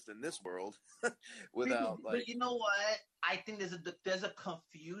exist in this world without But you know what? I think there's a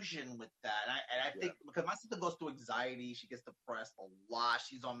confusion with that, and I think because my sister goes through anxiety, she gets depressed a lot.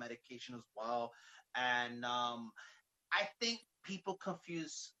 She's on medication as well, and I think people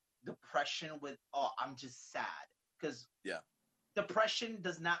confuse depression with I'm just sad because depression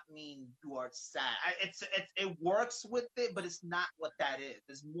does not mean you are sad. It works with it, but it's not what that is.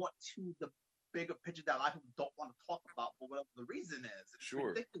 There's more to the bigger picture that a lot of people don't want to talk about for whatever the reason is. It's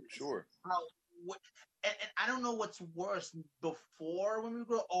ridiculous. Sure. And I don't know what's worse before when we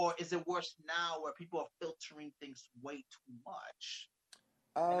grow, or is it worse now where people are filtering things way too much?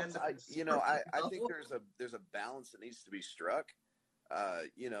 I think there's a balance that needs to be struck. I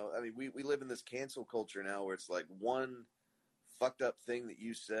mean, we live in this cancel culture now where it's like one fucked up thing that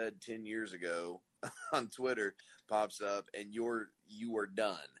you said 10 years ago on Twitter pops up and you are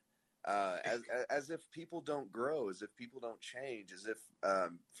done. As if people don't grow, as if people don't change, as if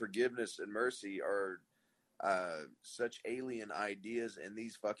forgiveness and mercy are such alien ideas, and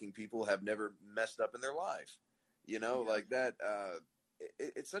these fucking people have never messed up in their life. Like that.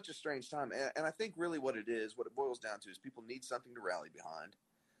 It's such a strange time, and I think really what it boils down to is people need something to rally behind.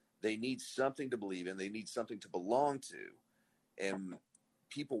 They need something to believe in. They need something to belong to, and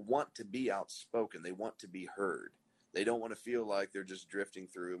people want to be outspoken. They want to be heard. They don't want to feel like they're just drifting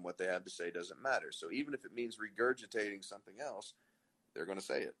through and what they have to say doesn't matter. So even if it means regurgitating something else, they're going to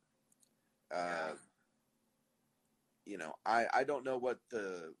say it. I don't know what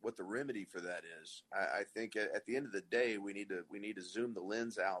the remedy for that is. I think at the end of the day, we need to zoom the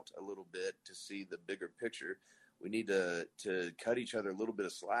lens out a little bit to see the bigger picture. We need to cut each other a little bit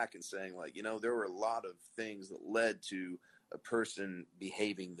of slack and saying like, there were a lot of things that led to a person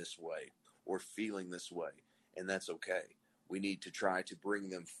behaving this way or feeling this way. And that's okay. We need to try to bring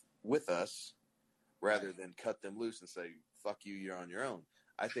them with us rather than cut them loose and say, fuck you, you're on your own.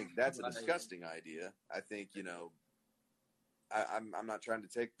 I think that's a disgusting idea. I think, I'm not trying to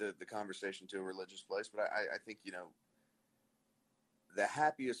take the conversation to a religious place, but I think, the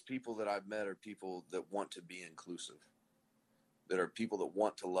happiest people that I've met are people that want to be inclusive, that are people that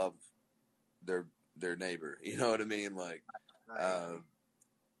want to love their neighbor. You know what I mean? Like,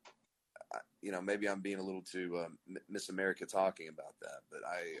 maybe I'm being a little too Miss America talking about that, but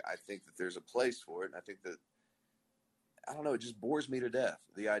I think that there's a place for it. And I think that, I don't know, it just bores me to death.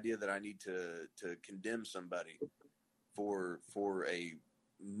 The idea that I need to condemn somebody for a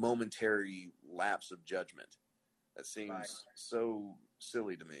momentary lapse of judgment. That seems so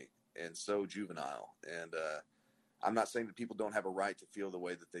silly to me and so juvenile. And I'm not saying that people don't have a right to feel the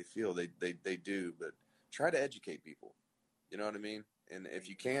way that they feel. They do, but try to educate people. You know what I mean? And if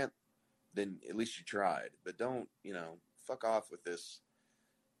you can't, then at least you tried. But don't, fuck off with this,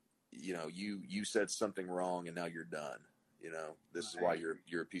 you said something wrong and now you're done. This is why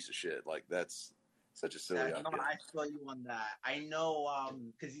you're a piece of shit. Like, that's such a silly idea. I feel you on that. I know,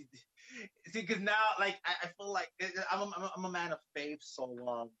 because now, like, I feel like I'm a man of faith,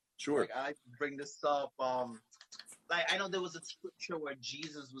 so sure. Like, I like to bring this up. Like, I know there was a scripture where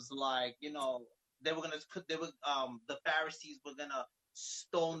Jesus was like, the Pharisees were gonna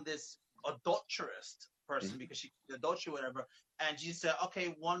stone this adulterous person because she did adultery, whatever. And Jesus said,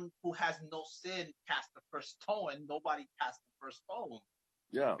 okay, one who has no sin cast the first stone, and nobody cast the first stone.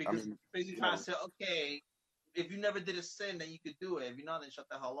 Yeah, because basically trying to say, okay, if you never did a sin, then you could do it. If you're not, then shut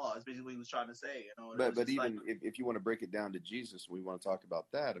the hell up. That's basically what he was trying to say. But even if you want to break it down to Jesus, we want to talk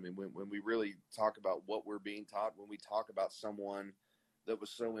about that. I mean, when we really talk about what we're being taught, when we talk about someone that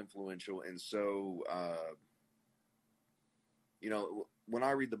was so influential and so, when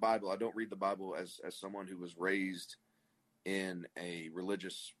I read the Bible, I don't read the Bible as someone who was raised in a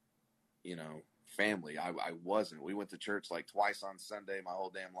religious, family. I wasn't. We went to church like twice on Sunday my whole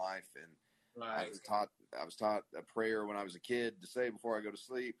damn life, and I was taught a prayer when I was a kid to say before I go to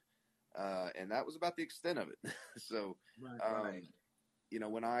sleep, and that was about the extent of it. So, when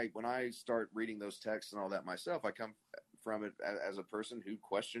I start reading those texts and all that myself, I come from it as a person who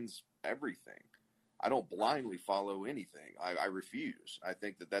questions everything. I don't blindly follow anything. I refuse. I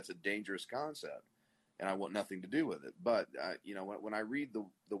think that that's a dangerous concept, and I want nothing to do with it. But when I read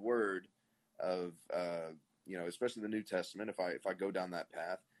the word of especially the New Testament, if I go down that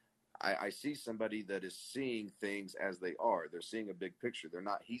path, I see somebody that is seeing things as they are. They're seeing a big picture. They're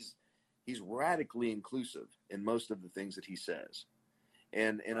not. He's radically inclusive in most of the things that he says,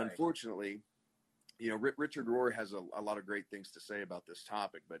 and unfortunately, Richard Rohr has a lot of great things to say about this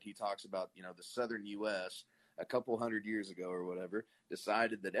topic. But he talks about the southern U.S. a couple hundred years ago or whatever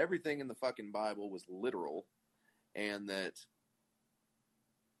decided that everything in the fucking Bible was literal, and that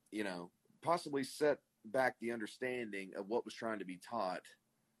possibly set back the understanding of what was trying to be taught,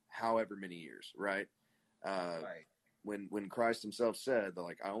 however many years, right? Right. When Christ himself said that,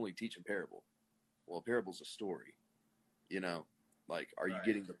 like, I only teach in parable. Well, a parable's a story, you know, like, are you Right.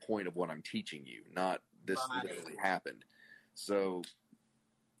 getting the point of what I'm teaching you? Not this Right. literally happened. So,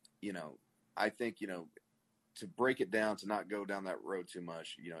 you know, I think, you know, to break it down, to not go down that road too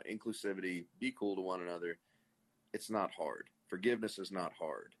much, you know, inclusivity, be cool to one another. It's not hard. Forgiveness is not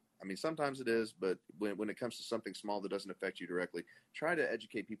hard. I mean, sometimes it is, but when it comes to something small that doesn't affect you directly, try to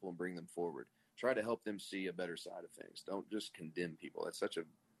educate people and bring them forward. Try to help them see a better side of things. Don't just condemn people. That's such a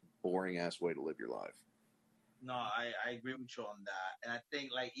boring ass way to live your life. No, I agree with you on that. And I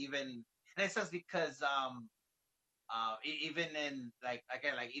think like even in a sense because even in like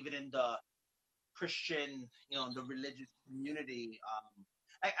again like even in the Christian, you know, the religious community.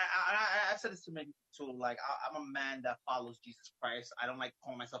 I've said this to many too. Like, I'm a man that follows Jesus Christ. I don't like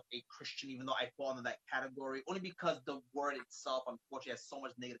calling myself a Christian, even though I fall into that category, only because the word itself, unfortunately, has so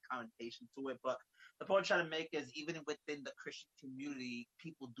much negative connotation to it. But the point I'm trying to make is even within the Christian community,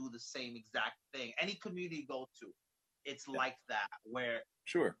 people do the same exact thing. Any community you go to, it's like that, where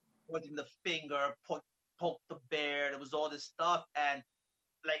Sure. pointing the finger, poke the bear, there was all this stuff. And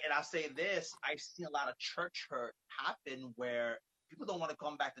like, and I'll say this, I've seen a lot of church hurt happen where people don't want to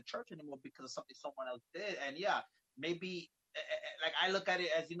come back to church anymore because of something someone else did. And yeah, maybe like I look at it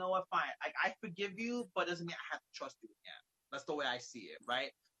as, you know what, fine, like I forgive you, but it doesn't mean I have to trust you again. That's the way I see it, right?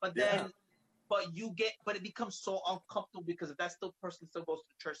 But then, but it becomes so uncomfortable because if that still person still goes to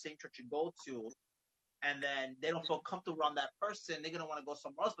the church, same church you go to, and then they don't feel comfortable around that person, they're gonna want to go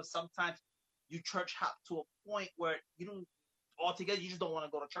somewhere else. But sometimes you church hop to a point where you don't altogether you just don't want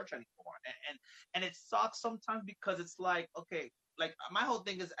to go to church anymore, and it sucks sometimes because it's like, okay, like my whole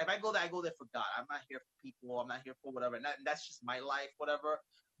thing is if I go there, I go there for God. I'm not here for people. I'm not here for whatever. And that's just my life, whatever.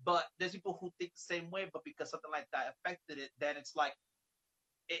 But there's people who think the same way, but because something like that affected it, then it's like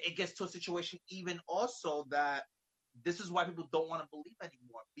it gets to a situation even also that this is why people don't want to believe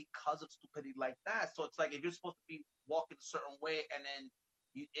anymore because of stupidity like that. So it's like if you're supposed to be walking a certain way and then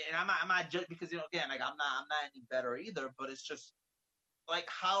you, and I'm not judged because, you know, again, like I'm not any better either, but it's just like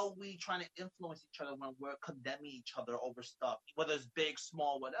how we trying to influence each other when we're condemning each other over stuff, whether it's big,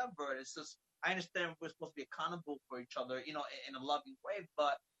 small, whatever. It's just I understand we're supposed to be accountable for each other, you know, in a loving way,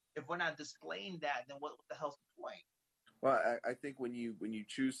 but if we're not displaying that, then what the hell's the point? Well, I think when you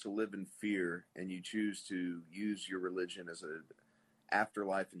choose to live in fear and you choose to use your religion as a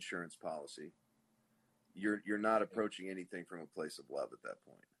afterlife insurance policy, you're not approaching anything from a place of love at that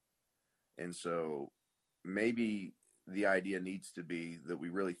point. And so maybe the idea needs to be that we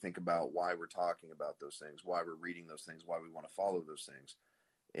really think about why we're talking about those things, why we're reading those things, why we want to follow those things.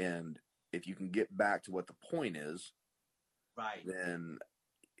 And if you can get back to what the point is, Right. then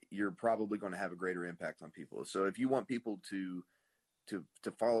you're probably going to have a greater impact on people. So if you want people to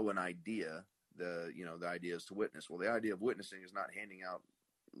follow an idea, the idea is to witness. Well, the idea of witnessing is not handing out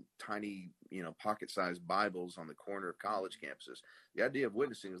tiny, pocket-sized Bibles on the corner of college campuses. The idea of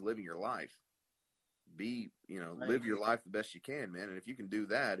witnessing is living your life. Live your life the best you can, man. And if you can do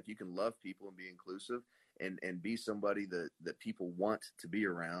that, if you can love people and be inclusive and be somebody that people want to be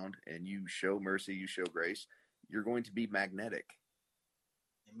around, and you show mercy, you show grace, you're going to be magnetic.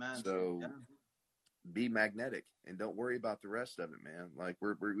 Amen. So yeah. Be magnetic and don't worry about the rest of it, man. Like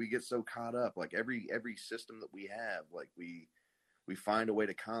we get so caught up, like every system that we have, like we find a way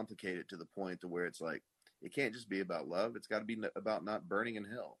to complicate it to the point to where it's like, it can't just be about love. It's got to be about not burning in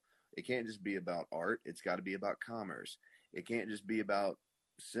hell. It can't just be about art. It's got to be about commerce. It can't just be about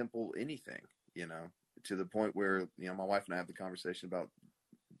simple anything, to the point where, my wife and I have the conversation about,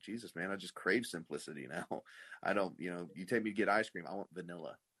 Jesus, man, I just crave simplicity now. I don't, you take me to get ice cream, I want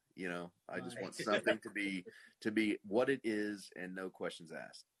vanilla. I just want something to be what it is and no questions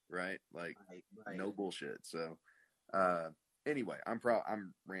asked, right? Like right. No bullshit. So, anyway, I'm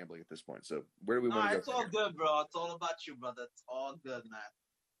rambling at this point. So where do we want to go? It's all good, bro. It's all about you, brother. It's all good, man.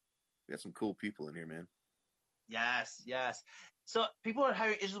 We got some cool people in here, man. Yes. So people are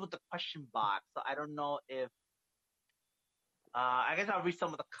having issues with the question box. So I don't know if I guess I'll read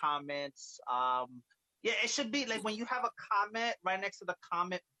some of the comments. Yeah, it should be like when you have a comment right next to the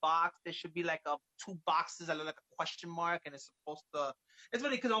comment box, there should be like two boxes that look like a question mark, and it's supposed to. It's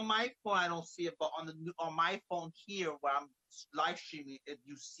funny because on my phone I don't see it, but on my phone here where I'm live streaming,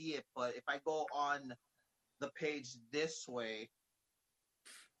 you see it. But if I go on the page this way,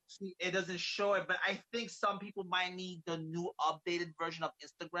 see, it doesn't show it. But I think some people might need the new updated version of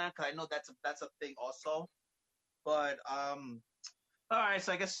Instagram because I know that's a thing also. But all right,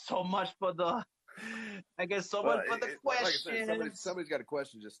 so I guess so much for the. I guess so much for the question. Like I said, somebody's got a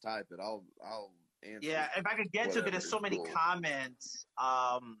question, just type it. I'll answers Yeah, if I could get to it, whatever there's so is many cool. comments.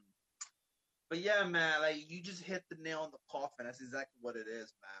 But yeah, man, like you just hit the nail on the coffin. That's exactly what it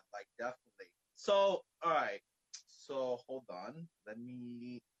is, man. Like definitely. So, all right. So hold on. Let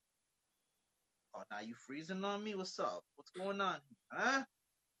me. Oh, now you freezing on me? What's up? What's going on? Huh?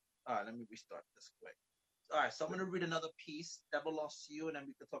 All right, let me restart this quick. All right, so I'm gonna read another piece that belongs to you, and then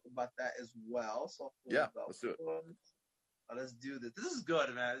we can talk about that as well. So Yeah, hold up. let's do it. Let's do this. This is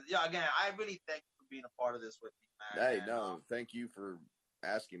good, man. Yeah, again, I really thank you for being a part of this with me, man. Hey, And no, thank you for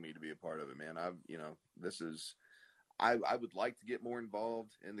asking me to be a part of it, man. This is I would like to get more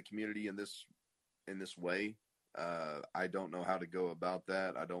involved in the community in this way. I don't know how to go about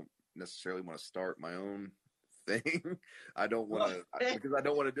that. I don't necessarily want to start my own thing. I don't want to because I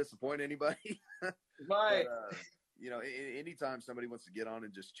don't want to disappoint anybody. right. But anytime somebody wants to get on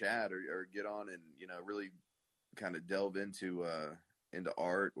and just chat or get on and really kind of delve into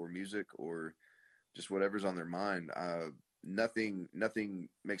art or music or just whatever's on their mind, nothing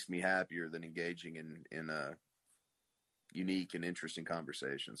makes me happier than engaging in a unique and interesting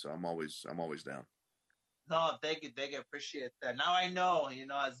conversation. So I'm always down. No, thank you, appreciate that. Now I know,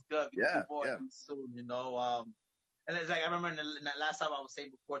 it's good. We can Yeah, move on yeah. soon. And it's like I remember in that last time I was saying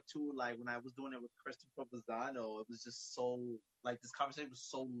before too, like when I was doing it with Kristen Provenzano, it was just so like this conversation was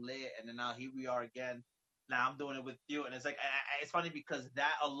so lit, and then now here we are again. Now I'm doing it with you, and it's like it's funny because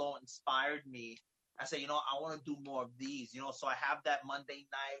that alone inspired me. I said, I want to do more of these, So I have that Monday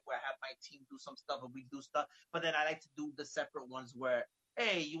night where I have my team do some stuff and we do stuff, but then I like to do the separate ones where,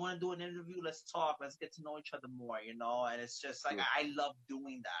 hey, you want to do an interview? Let's talk. Let's get to know each other more, And it's just like Cool. I love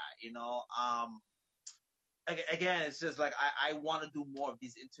doing that, Again, it's just like I want to do more of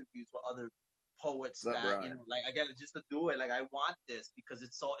these interviews with other poets What's up, that Brian? like again just to do it. Like I want this because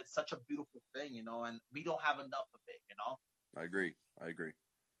it's such a beautiful thing, and we don't have enough of it. I agree.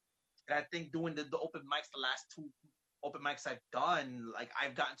 And I think doing the open mics, the last two open mics I've done, like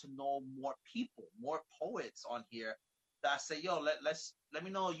I've gotten to know more people, more poets on here that say, yo, let me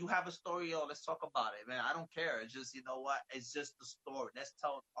know you have a story, yo, let's talk about it, man. I don't care. It's just, you know what? It's just the story. Let's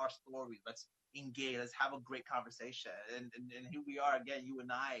tell our stories. Let's engage. Let's have a great conversation. And here we are again, you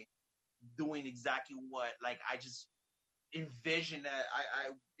and I doing exactly what like I just envision that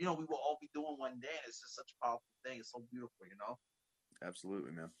I we will all be doing one day. And it's just such a powerful thing. It's so beautiful.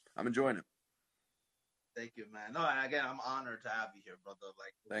 Absolutely, man. I'm enjoying it. Thank you, man. No, again, I'm honored to have you here, brother.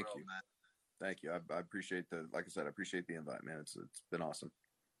 Like, Thank real, you. man. Thank you. I appreciate like I said, I appreciate the invite, man. It's been awesome.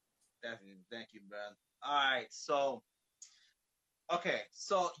 Definitely. Thank you, man. All right. So, okay.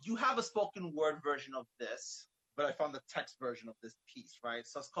 So you have a spoken word version of this, but I found the text version of this piece, right?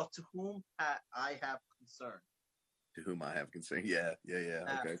 So it's called "To Whom I Have Concern." To whom I have concern. Yeah.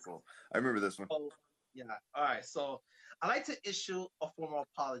 Okay, cool. I remember this one. So, yeah. All right. So I like to issue a formal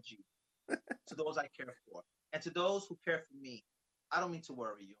apology to those I care for, and to those who care for me. I don't mean to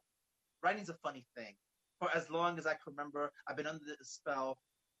worry you. Writing's a funny thing. For as long as I can remember, I've been under the spell,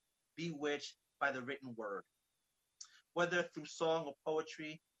 bewitched by the written word. Whether through song or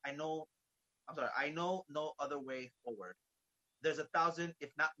poetry, I know no other way forward. There's 1,000,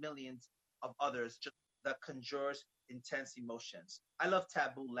 if not millions, of others just that conjures intense emotions. I love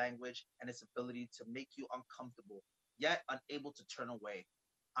taboo language and its ability to make you uncomfortable, yet unable to turn away.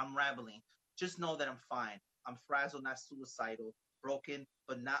 I'm rambling. Just know that I'm fine. I'm frazzled, not suicidal, broken,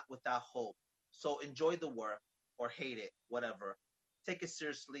 but not without hope. So enjoy the work or hate it, whatever. Take it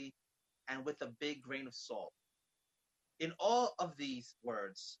seriously and with a big grain of salt. In all of these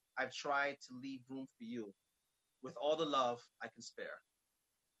words, I've tried to leave room for you with all the love I can spare.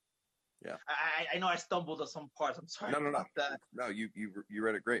 Yeah. I know I stumbled on some parts. I'm sorry No. about that. No, you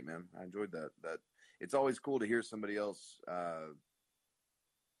read it great, man. I enjoyed that. It's always cool to hear somebody else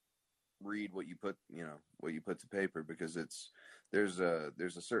read what you put to paper, because there's a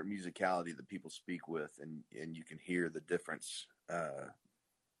certain musicality that people speak with, and you can hear the difference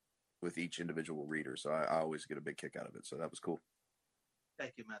with each individual reader. So I always get a big kick out of it. So that was cool.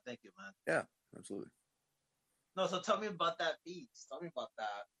 Thank you, man. Yeah, absolutely. No, so tell me about that piece. Tell me about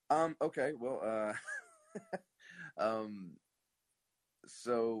that. Okay. Well,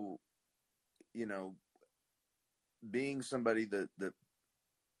 so, being somebody that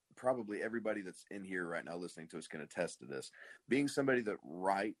probably everybody that's in here right now listening to us can attest to this, being somebody that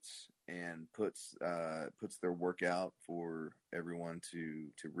writes and puts their work out for everyone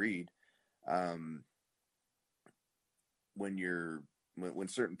to read. When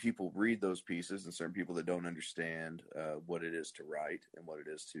certain people read those pieces, and certain people that don't understand what it is to write and what it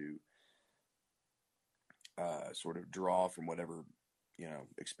is to sort of draw from whatever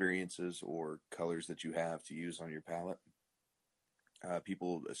experiences or colors that you have to use on your palette,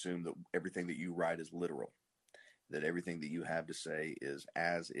 people assume that everything that you write is literal, that everything that you have to say is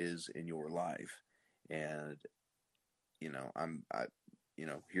as is in your life. And,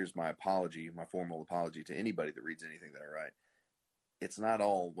 here's my apology, my formal apology to anybody that reads anything that I write. It's not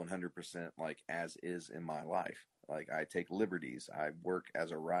all 100% like as is in my life. Like, I take liberties. I work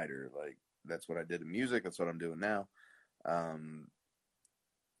as a writer. Like, that's what I did in music. That's what I'm doing now.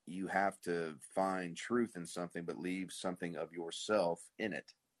 You have to find truth in something, but leave something of yourself in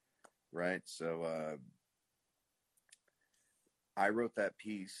it. Right. So, I wrote that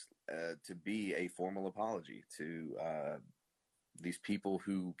piece to be a formal apology to these people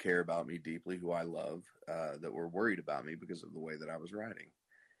who care about me deeply, who I love, that were worried about me because of the way that I was writing.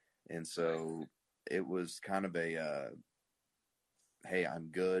 And so it was kind of a, hey, I'm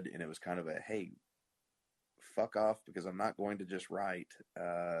good. And it was kind of a, hey, fuck off, because I'm not going to just write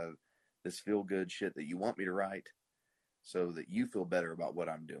this feel good shit that you want me to write so that you feel better about what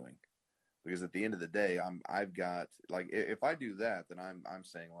I'm doing. Because at the end of the day, I've got, like, if I do that, then I'm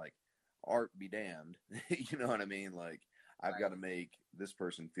saying, like, art be damned. You know what I mean? Like, I've got to make this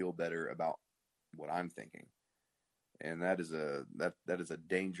person feel better about what I'm thinking. And that is a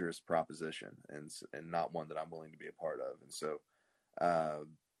dangerous proposition, and not one that I'm willing to be a part of. And so,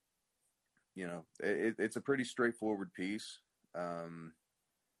 it's a pretty straightforward piece. And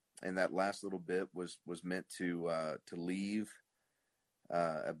that last little bit was meant to leave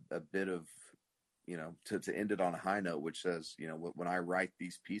a bit of, to end it on a high note, which says, when I write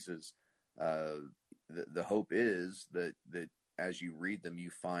these pieces, the hope is that as you read them, you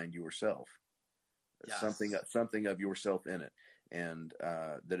find yourself. Yes. something of yourself in it, and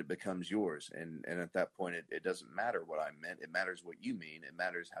that it becomes yours. And at that point, it doesn't matter what I meant. It matters what you mean. It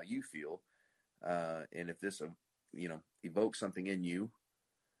matters how you feel. And if this, evokes something in you,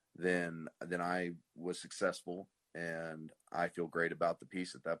 then I was successful, and I feel great about the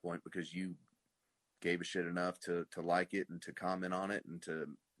piece at that point, because you gave a shit enough to like it and to comment on it and to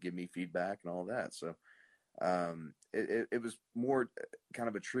give me feedback and all that. So it was more kind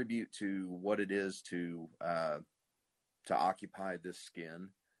of a tribute to what it is to occupy this skin,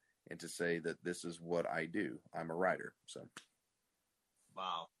 and to say that this is what I do. I'm a writer. So.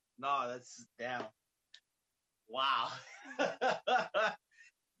 Wow. No, that's damn. Wow.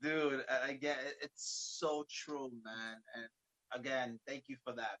 Dude, again, it's so true, man. And again, thank you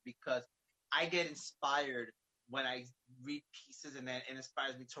for that, because I get inspired when I read pieces, and then it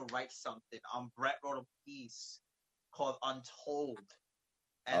inspires me to write something. Brett wrote a piece called Untold,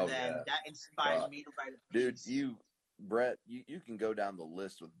 and that inspires me to write a piece. Dude, Brett, you can go down the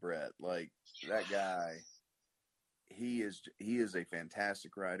list with Brett. Like, that guy, he is a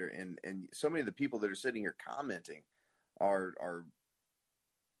fantastic writer, and so many of the people that are sitting here commenting are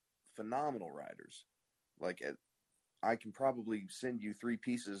phenomenal writers. Like, I can probably send you 3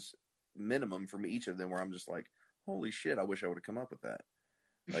 pieces minimum from each of them where I'm just like, holy shit, I wish I would have come up with that.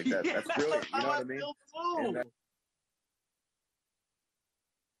 Like, that's brilliant. You know what I mean?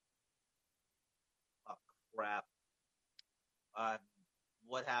 Oh, crap.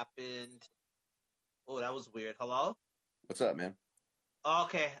 What happened? Oh, that was weird. Hello? What's up, man?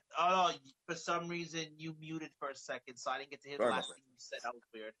 Okay. Oh, for some reason you muted for a second, so I didn't get to hear the last thing you said. That was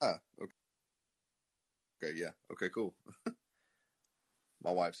weird. Okay. Okay, yeah. Okay, cool.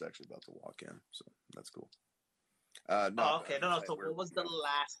 My wife's actually about to walk in, so that's cool. No. So what was the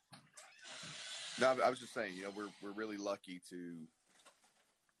last? No, I was just saying, we're really lucky to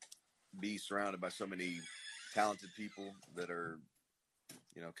be surrounded by so many talented people that are,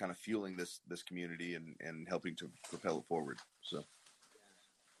 kind of fueling this community and helping to propel it forward. So.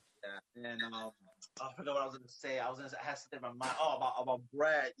 Yeah, and I forgot what I was going to say. I had something in my mind. Oh, about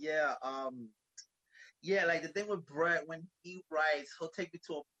Brett. Yeah. Yeah, like the thing with Brett, when he writes, he'll take me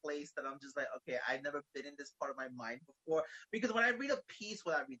to a place that I'm just like, okay, I've never been in this part of my mind before. Because when I read a piece,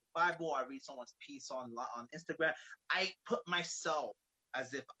 when I read the Bible, or I read someone's piece on Instagram, I put myself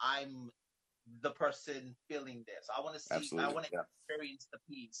as if I'm the person feeling this. I want to see, absolutely, I want to experience the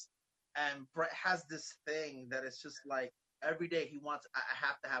piece. And Brett has this thing that it's just like, every day he wants, I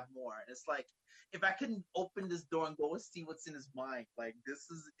have to have more. And it's like, if I can open this door and go and see what's in his mind, like, this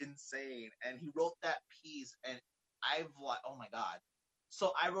is insane. And he wrote that piece, and I've like, oh my God.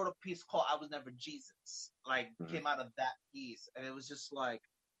 So I wrote a piece called I Was Never Jesus, like, came out of that piece. And it was just like,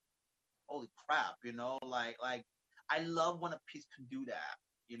 holy crap, like I love when a piece can do that,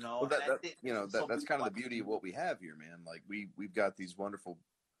 Well, that's kind of the beauty of what we have here, man. Like, we've got these wonderful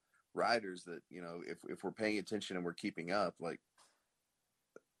writers that, if we're paying attention and we're keeping up, like,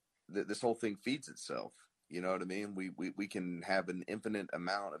 this whole thing feeds itself. You know what I mean? We can have an infinite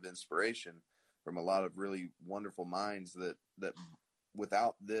amount of inspiration from a lot of really wonderful minds that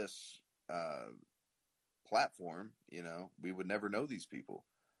without this platform, we would never know these people.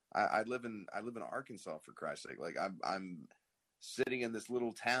 I live in Arkansas, for Christ's sake. Like I'm sitting in this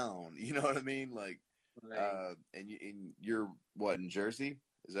little town, you know what I mean? Like, Right. and you're what, in Jersey?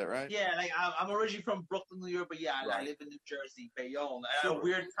 Is that right? Yeah, like I'm originally from Brooklyn, New York, but yeah, I Right. live in New Jersey, Bayonne, a Sure.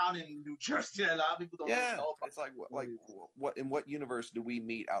 weird town in New Jersey that a lot of people don't really Yeah, know about. it's like what in what universe do we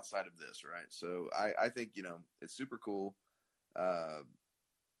meet outside of this, right? So I think it's super cool, uh,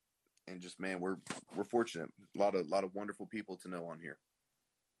 and just man, we're fortunate. A lot of wonderful people to know on here.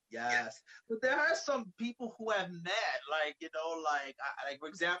 Yes, but there are some people who have met, like like for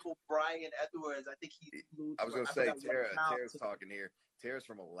example, Brian Edwards. I think he flew I to was gonna I say forgot what town. Tara's talking here. Tara's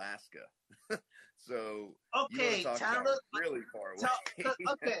from Alaska, so you want to Okay, talk about Tara. really far away?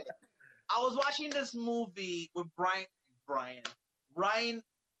 Okay, I was watching this movie with Brian, Ryan.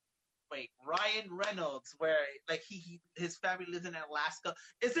 Wait, Ryan Reynolds, where like his family lives in Alaska.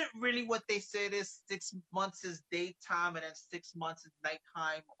 Is it really what they say? It is 6 months is daytime and then 6 months is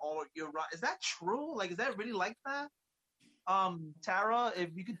nighttime all year round. Is that true? Like, is that really like that? Tara, if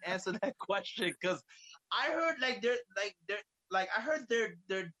you could answer that question, because I heard I heard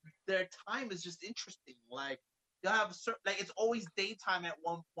their time is just interesting. Like they'll have a certain, like it's always daytime at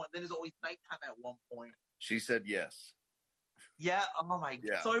one point, then it's always nighttime at one point. She said yes. Yeah, oh my God.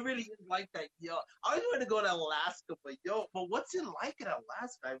 Yeah. So it really is like that, yo. I was going to go to Alaska, but what's it like in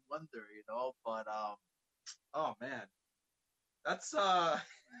Alaska? I wonder, But oh man, that's That's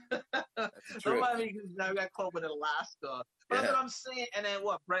a trip. nobody now got caught with Alaska. But that's Yeah. what I'm saying. And then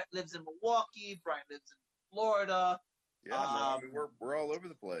what? Brett lives in Milwaukee. Brian lives in Florida. Yeah, man, I mean, we're all over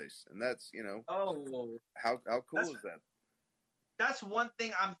the place, and that's Oh, how cool is that? that's one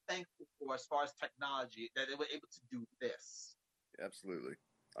thing I'm thankful for as far as technology, that they were able to do this. Absolutely,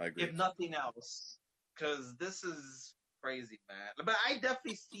 I agree. If nothing else, because this is crazy, man. But I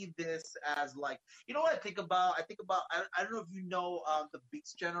definitely see this as like, you know what I think about? I don't know if you know the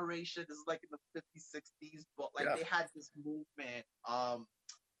Beats Generation. This is like in the 50s, 60s, but like Yeah. they had this movement.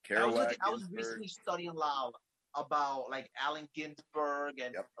 Kerouac, I was Ginsberg. recently studying loud about like Allen Ginsberg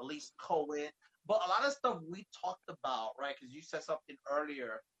and Yep. Elise Cohen. But a lot of stuff we talked about, right? Because you said something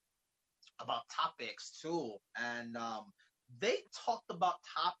earlier about topics too, and they talked about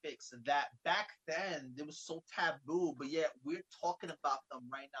topics that back then it was so taboo, but yet we're talking about them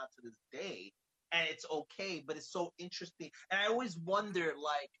right now to this day, and it's okay. But it's so interesting, and I always wonder,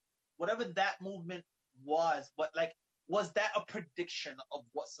 like, whatever that movement was, was that a prediction of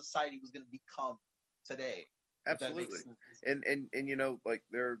what society was going to become today? If that makes Absolutely, sense. and like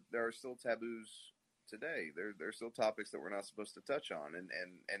there are still taboos today. There's still topics that we're not supposed to touch on,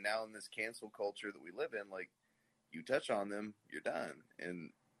 and now in this cancel culture that we live in, like you touch on them, you're done.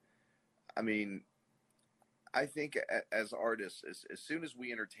 And I mean, I think as artists, as soon as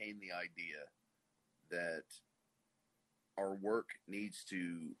we entertain the idea that our work needs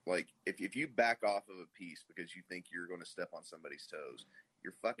to, like, if you back off of a piece because you think you're going to step on somebody's toes,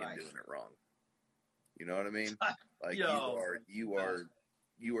 you're fucking Right. doing it wrong. You know what I mean? Like Yo,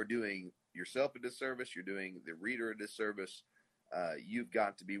 you are doing yourself a disservice. You're doing the reader a disservice. You've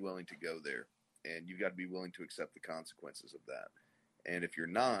got to be willing to go there, and you've got to be willing to accept the consequences of that. And if you're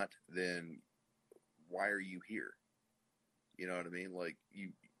not, then why are you here? You know what I mean? Like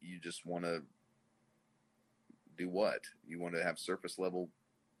you just want to do what? You want to have surface level,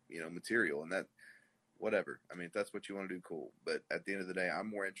 material, and that whatever. I mean, if that's what you want to do, cool. But at the end of the day, I'm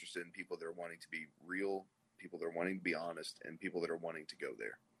more interested in people that are wanting to be real, people that are wanting to be honest, and people that are wanting to go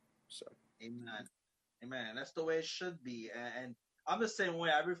there. So, amen. That's the way it should be. And I'm the same way.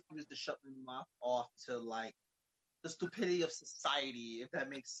 I refuse to shut my mouth off to like the stupidity of society, if that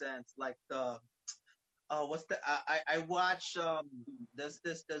makes sense. Like the what's the I watch there's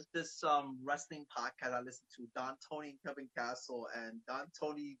this wrestling podcast I listen to, Don Tony and Kevin Castle, and Don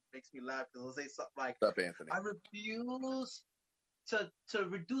Tony makes me laugh because he'll say something like, what's up, Anthony? I refuse to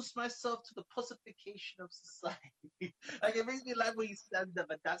reduce myself to the pussification of society. Like it makes me laugh when he says that,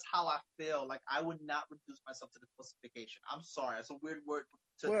 but that's how I feel. Like I would not reduce myself to the pussification. I'm sorry, it's a weird word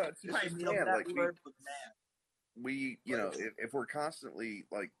Well, it's you probably just, made up man, that like word, but man. we if we're constantly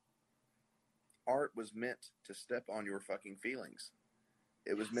like, art was meant to step on your fucking feelings.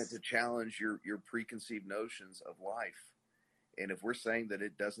 It was meant to challenge your preconceived notions of life. And if we're saying that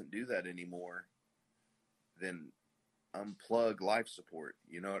it doesn't do that anymore, then unplug life support.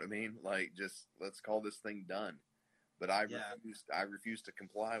 You know what I mean? Like, just let's call this thing done. But I refuse to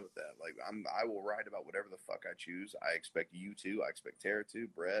comply with that. Like, I will write about whatever the fuck I choose. I expect you to. I expect Tara to.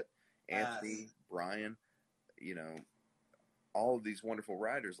 Brett, Anthony, Brian. All of these wonderful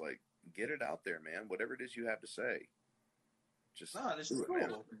writers. Like, get it out there, man. Whatever it is you have to say. Just No, it's do it, man.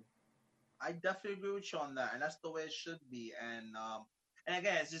 true. I definitely agree with you on that, and that's the way it should be. And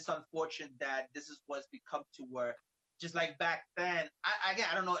again, it's just unfortunate that this is what's become to where, just like back then. Again,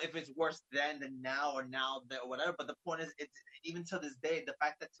 I don't know if it's worse then than now or now that or whatever. But the point is, it's even to this day, the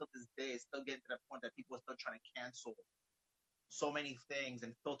fact that till this day, it's still getting to the point that people are still trying to cancel so many things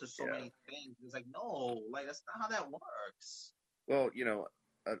and filter so Yeah. many things. It's like no, like that's not how that works. Well,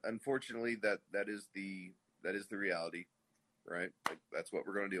 unfortunately, that is the reality, right? Like, that's what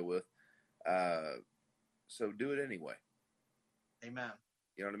we're going to deal with. So do it anyway. Amen.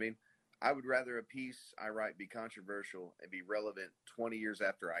 You know what I mean? I would rather a piece I write be controversial and be relevant 20 years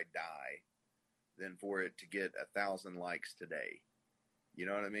after I die than for it to get 1,000 likes today. You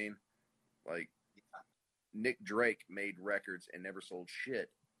know what I mean? Like, Nick Drake made records and never sold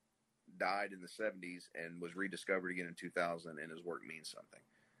shit, died in the 70s and was rediscovered again in 2000, and his work means something.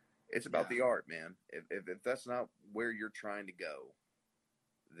 It's about the art, man. If that's not where you're trying to go,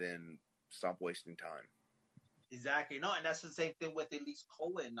 then stop wasting time. Exactly. No, and that's the same thing with Elise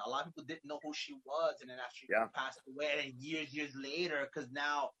Cohen. A lot of people didn't know who she was, and then after she passed away, and then years later, because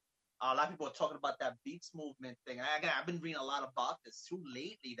now a lot of people are talking about that Beats movement thing. And again, I've been reading a lot about this too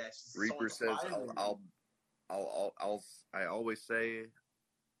lately. That's just Reaper so says, I always say,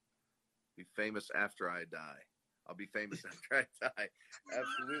 be famous after I die. I'll be famous after I die.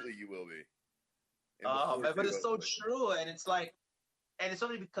 Absolutely, you will be. But it's so true, and it's like. And it's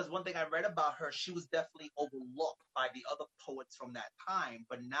only because one thing I read about her, she was definitely overlooked by the other poets from that time.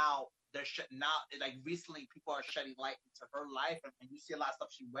 But now like recently, people are shedding light into her life, and you see a lot of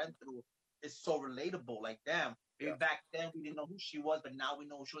stuff she went through. It's so relatable. Like, damn, maybe back then we didn't know who she was, but now we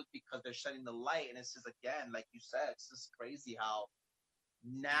know who she was because they're shedding the light. And it's just again, like you said, it's just crazy how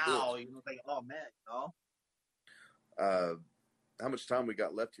now like, oh man, How much time we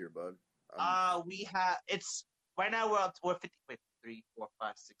got left here, bud? We have right now we're 50. Wait, 3, 4,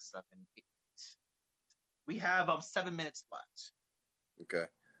 5, 6, 7, 8. We have 7 minutes left. Okay.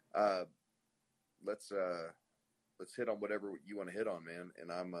 Let's hit on whatever you want to hit on, man.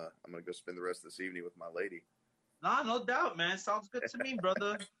 And I'm gonna go spend the rest of this evening with my lady. Nah, no doubt, man. Sounds good to me,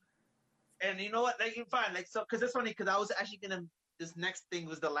 brother. And you know what? Like, you're fine. Like, so, because it's funny, because I was actually this next thing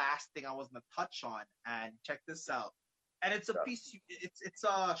was the last thing I was gonna touch on. And check this out. And it's a piece. It's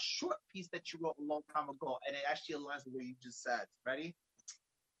a short piece that you wrote a long time ago, and it actually aligns with what you just said. Ready?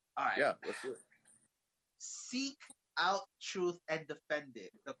 All right. Yeah, let's do it. Seek out truth and defend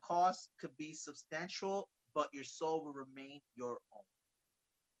it. The cost could be substantial, but your soul will remain your own.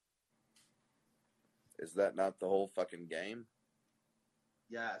 Is that not the whole fucking game?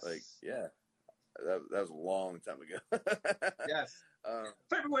 Yes. Like, yeah. That was a long time ago. Yes.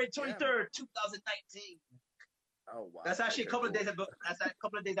 February 23rd, 2019. Oh wow! That's actually a couple of days ago. That's a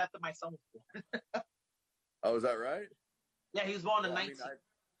couple of days after my son was born. Oh, is that right? Yeah, he was born in 19.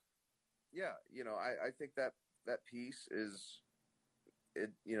 I think that piece is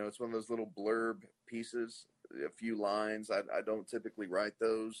it's one of those little blurb pieces, a few lines. I don't typically write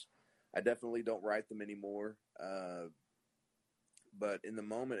those. I definitely don't write them anymore. But in the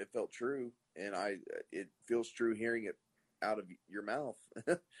moment, it felt true, and it feels true hearing it out of your mouth.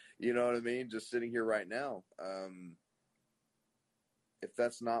 You know what I mean? Just sitting here right now. If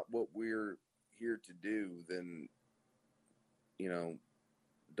that's not what we're here to do, then,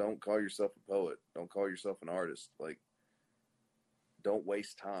 don't call yourself a poet. Don't call yourself an artist. Like, don't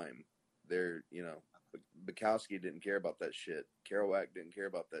waste time. Bukowski didn't care about that shit. Kerouac didn't care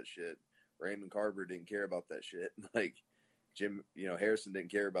about that shit. Raymond Carver didn't care about that shit. Like, Harrison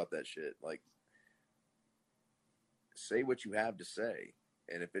didn't care about that shit. Like, say what you have to say,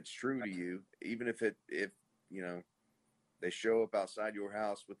 and if it's true to you, even if they show up outside your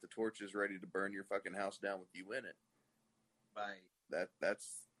house with the torches ready to burn your fucking house down with you in it, right?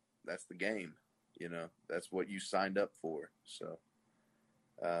 That's the game. That's what you signed up for. So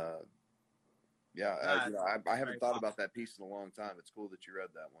I haven't thought about that piece in a long time. It's cool that you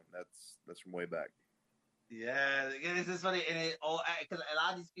read that one. That's from way back. Yeah, it's just funny, and because a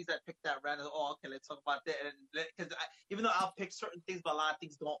lot of these pieces I picked at random. Oh, okay, let's talk about that. And because even though I'll pick certain things, but a lot of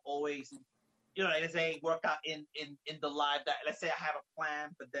things don't always, like let's say work out in the live. That let's say I have a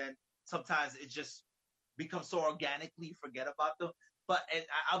plan, but then sometimes it just becomes so organically you forget about them. But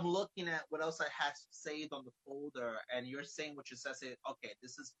I'm looking at what else I had saved on the folder, and you're saying what you said. Say, okay,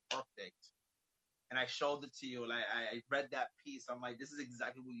 this is perfect. And I showed it to you. Like I read that piece. I'm like, this is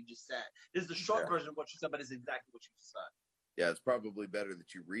exactly what you just said. This is the short version of what you said, but it's exactly what you said. Yeah, it's probably better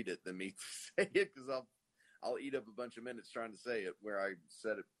that you read it than me say it, because I'll eat up a bunch of minutes trying to say it where I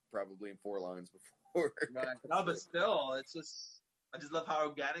said it probably in 4 lines before. Right. No, but still, it's just I just love how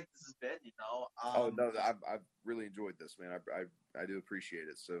organic this has been. Oh no, I've really enjoyed this, man. I do appreciate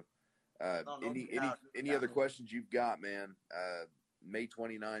it. So, No, any other questions you've got, man? May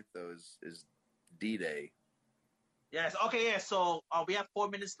 29th though is D-Day. Yes. Okay. Yeah. So we have 4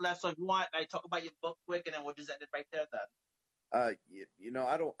 minutes left. So if you want, I talk about your book quick, and then we'll just end it right there. Then. I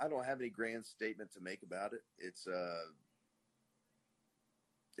don't have any grand statement to make about it. It's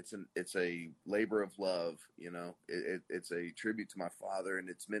a labor of love. It's a tribute to my father, and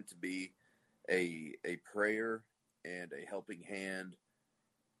it's meant to be a prayer and a helping hand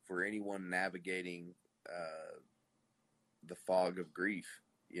for anyone navigating the fog of grief.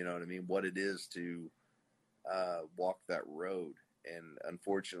 You know what I mean? What it is to walk that road, and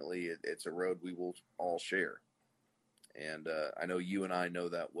unfortunately, it's a road we will all share. And I know you and I know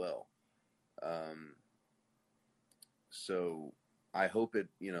that well. So I hope it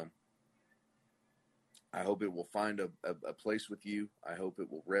will find a place with you. I hope it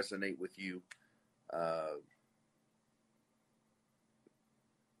will resonate with you.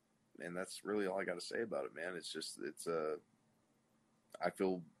 And that's really all I got to say about it, man. I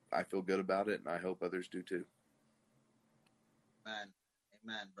feel good about it, and I hope others do too. Man,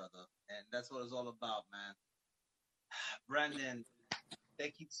 amen, brother. And that's what it's all about, man. Brandon,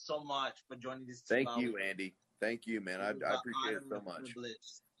 thank you so much for joining this. Thank you, Andy. Thank you, man. I appreciate it so much.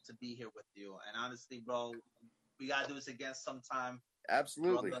 Privilege to be here with you. And honestly, bro, we gotta do this again sometime.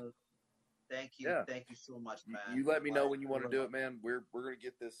 Absolutely. Brother, thank you. Yeah. Thank you so much, man. You let me know when you want to do it, man. We're gonna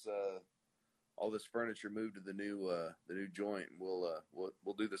get this all this furniture moved to the new joint. And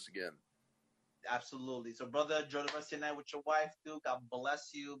we'll do this again. Absolutely. So, brother, enjoy the rest of your night with your wife, dude. God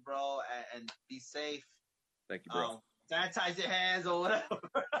bless you, bro, and be safe. Thank you, bro. Sanitize your hands or whatever.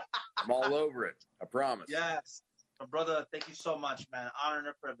 I'm all over it. I promise. Yes. So, brother, thank you so much, man. Honor and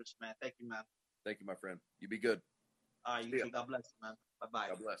a privilege, man. Thank you, man. Thank you, my friend. You be good. All right, you too. God bless you, man. Bye-bye.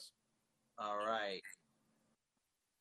 God bless. All right.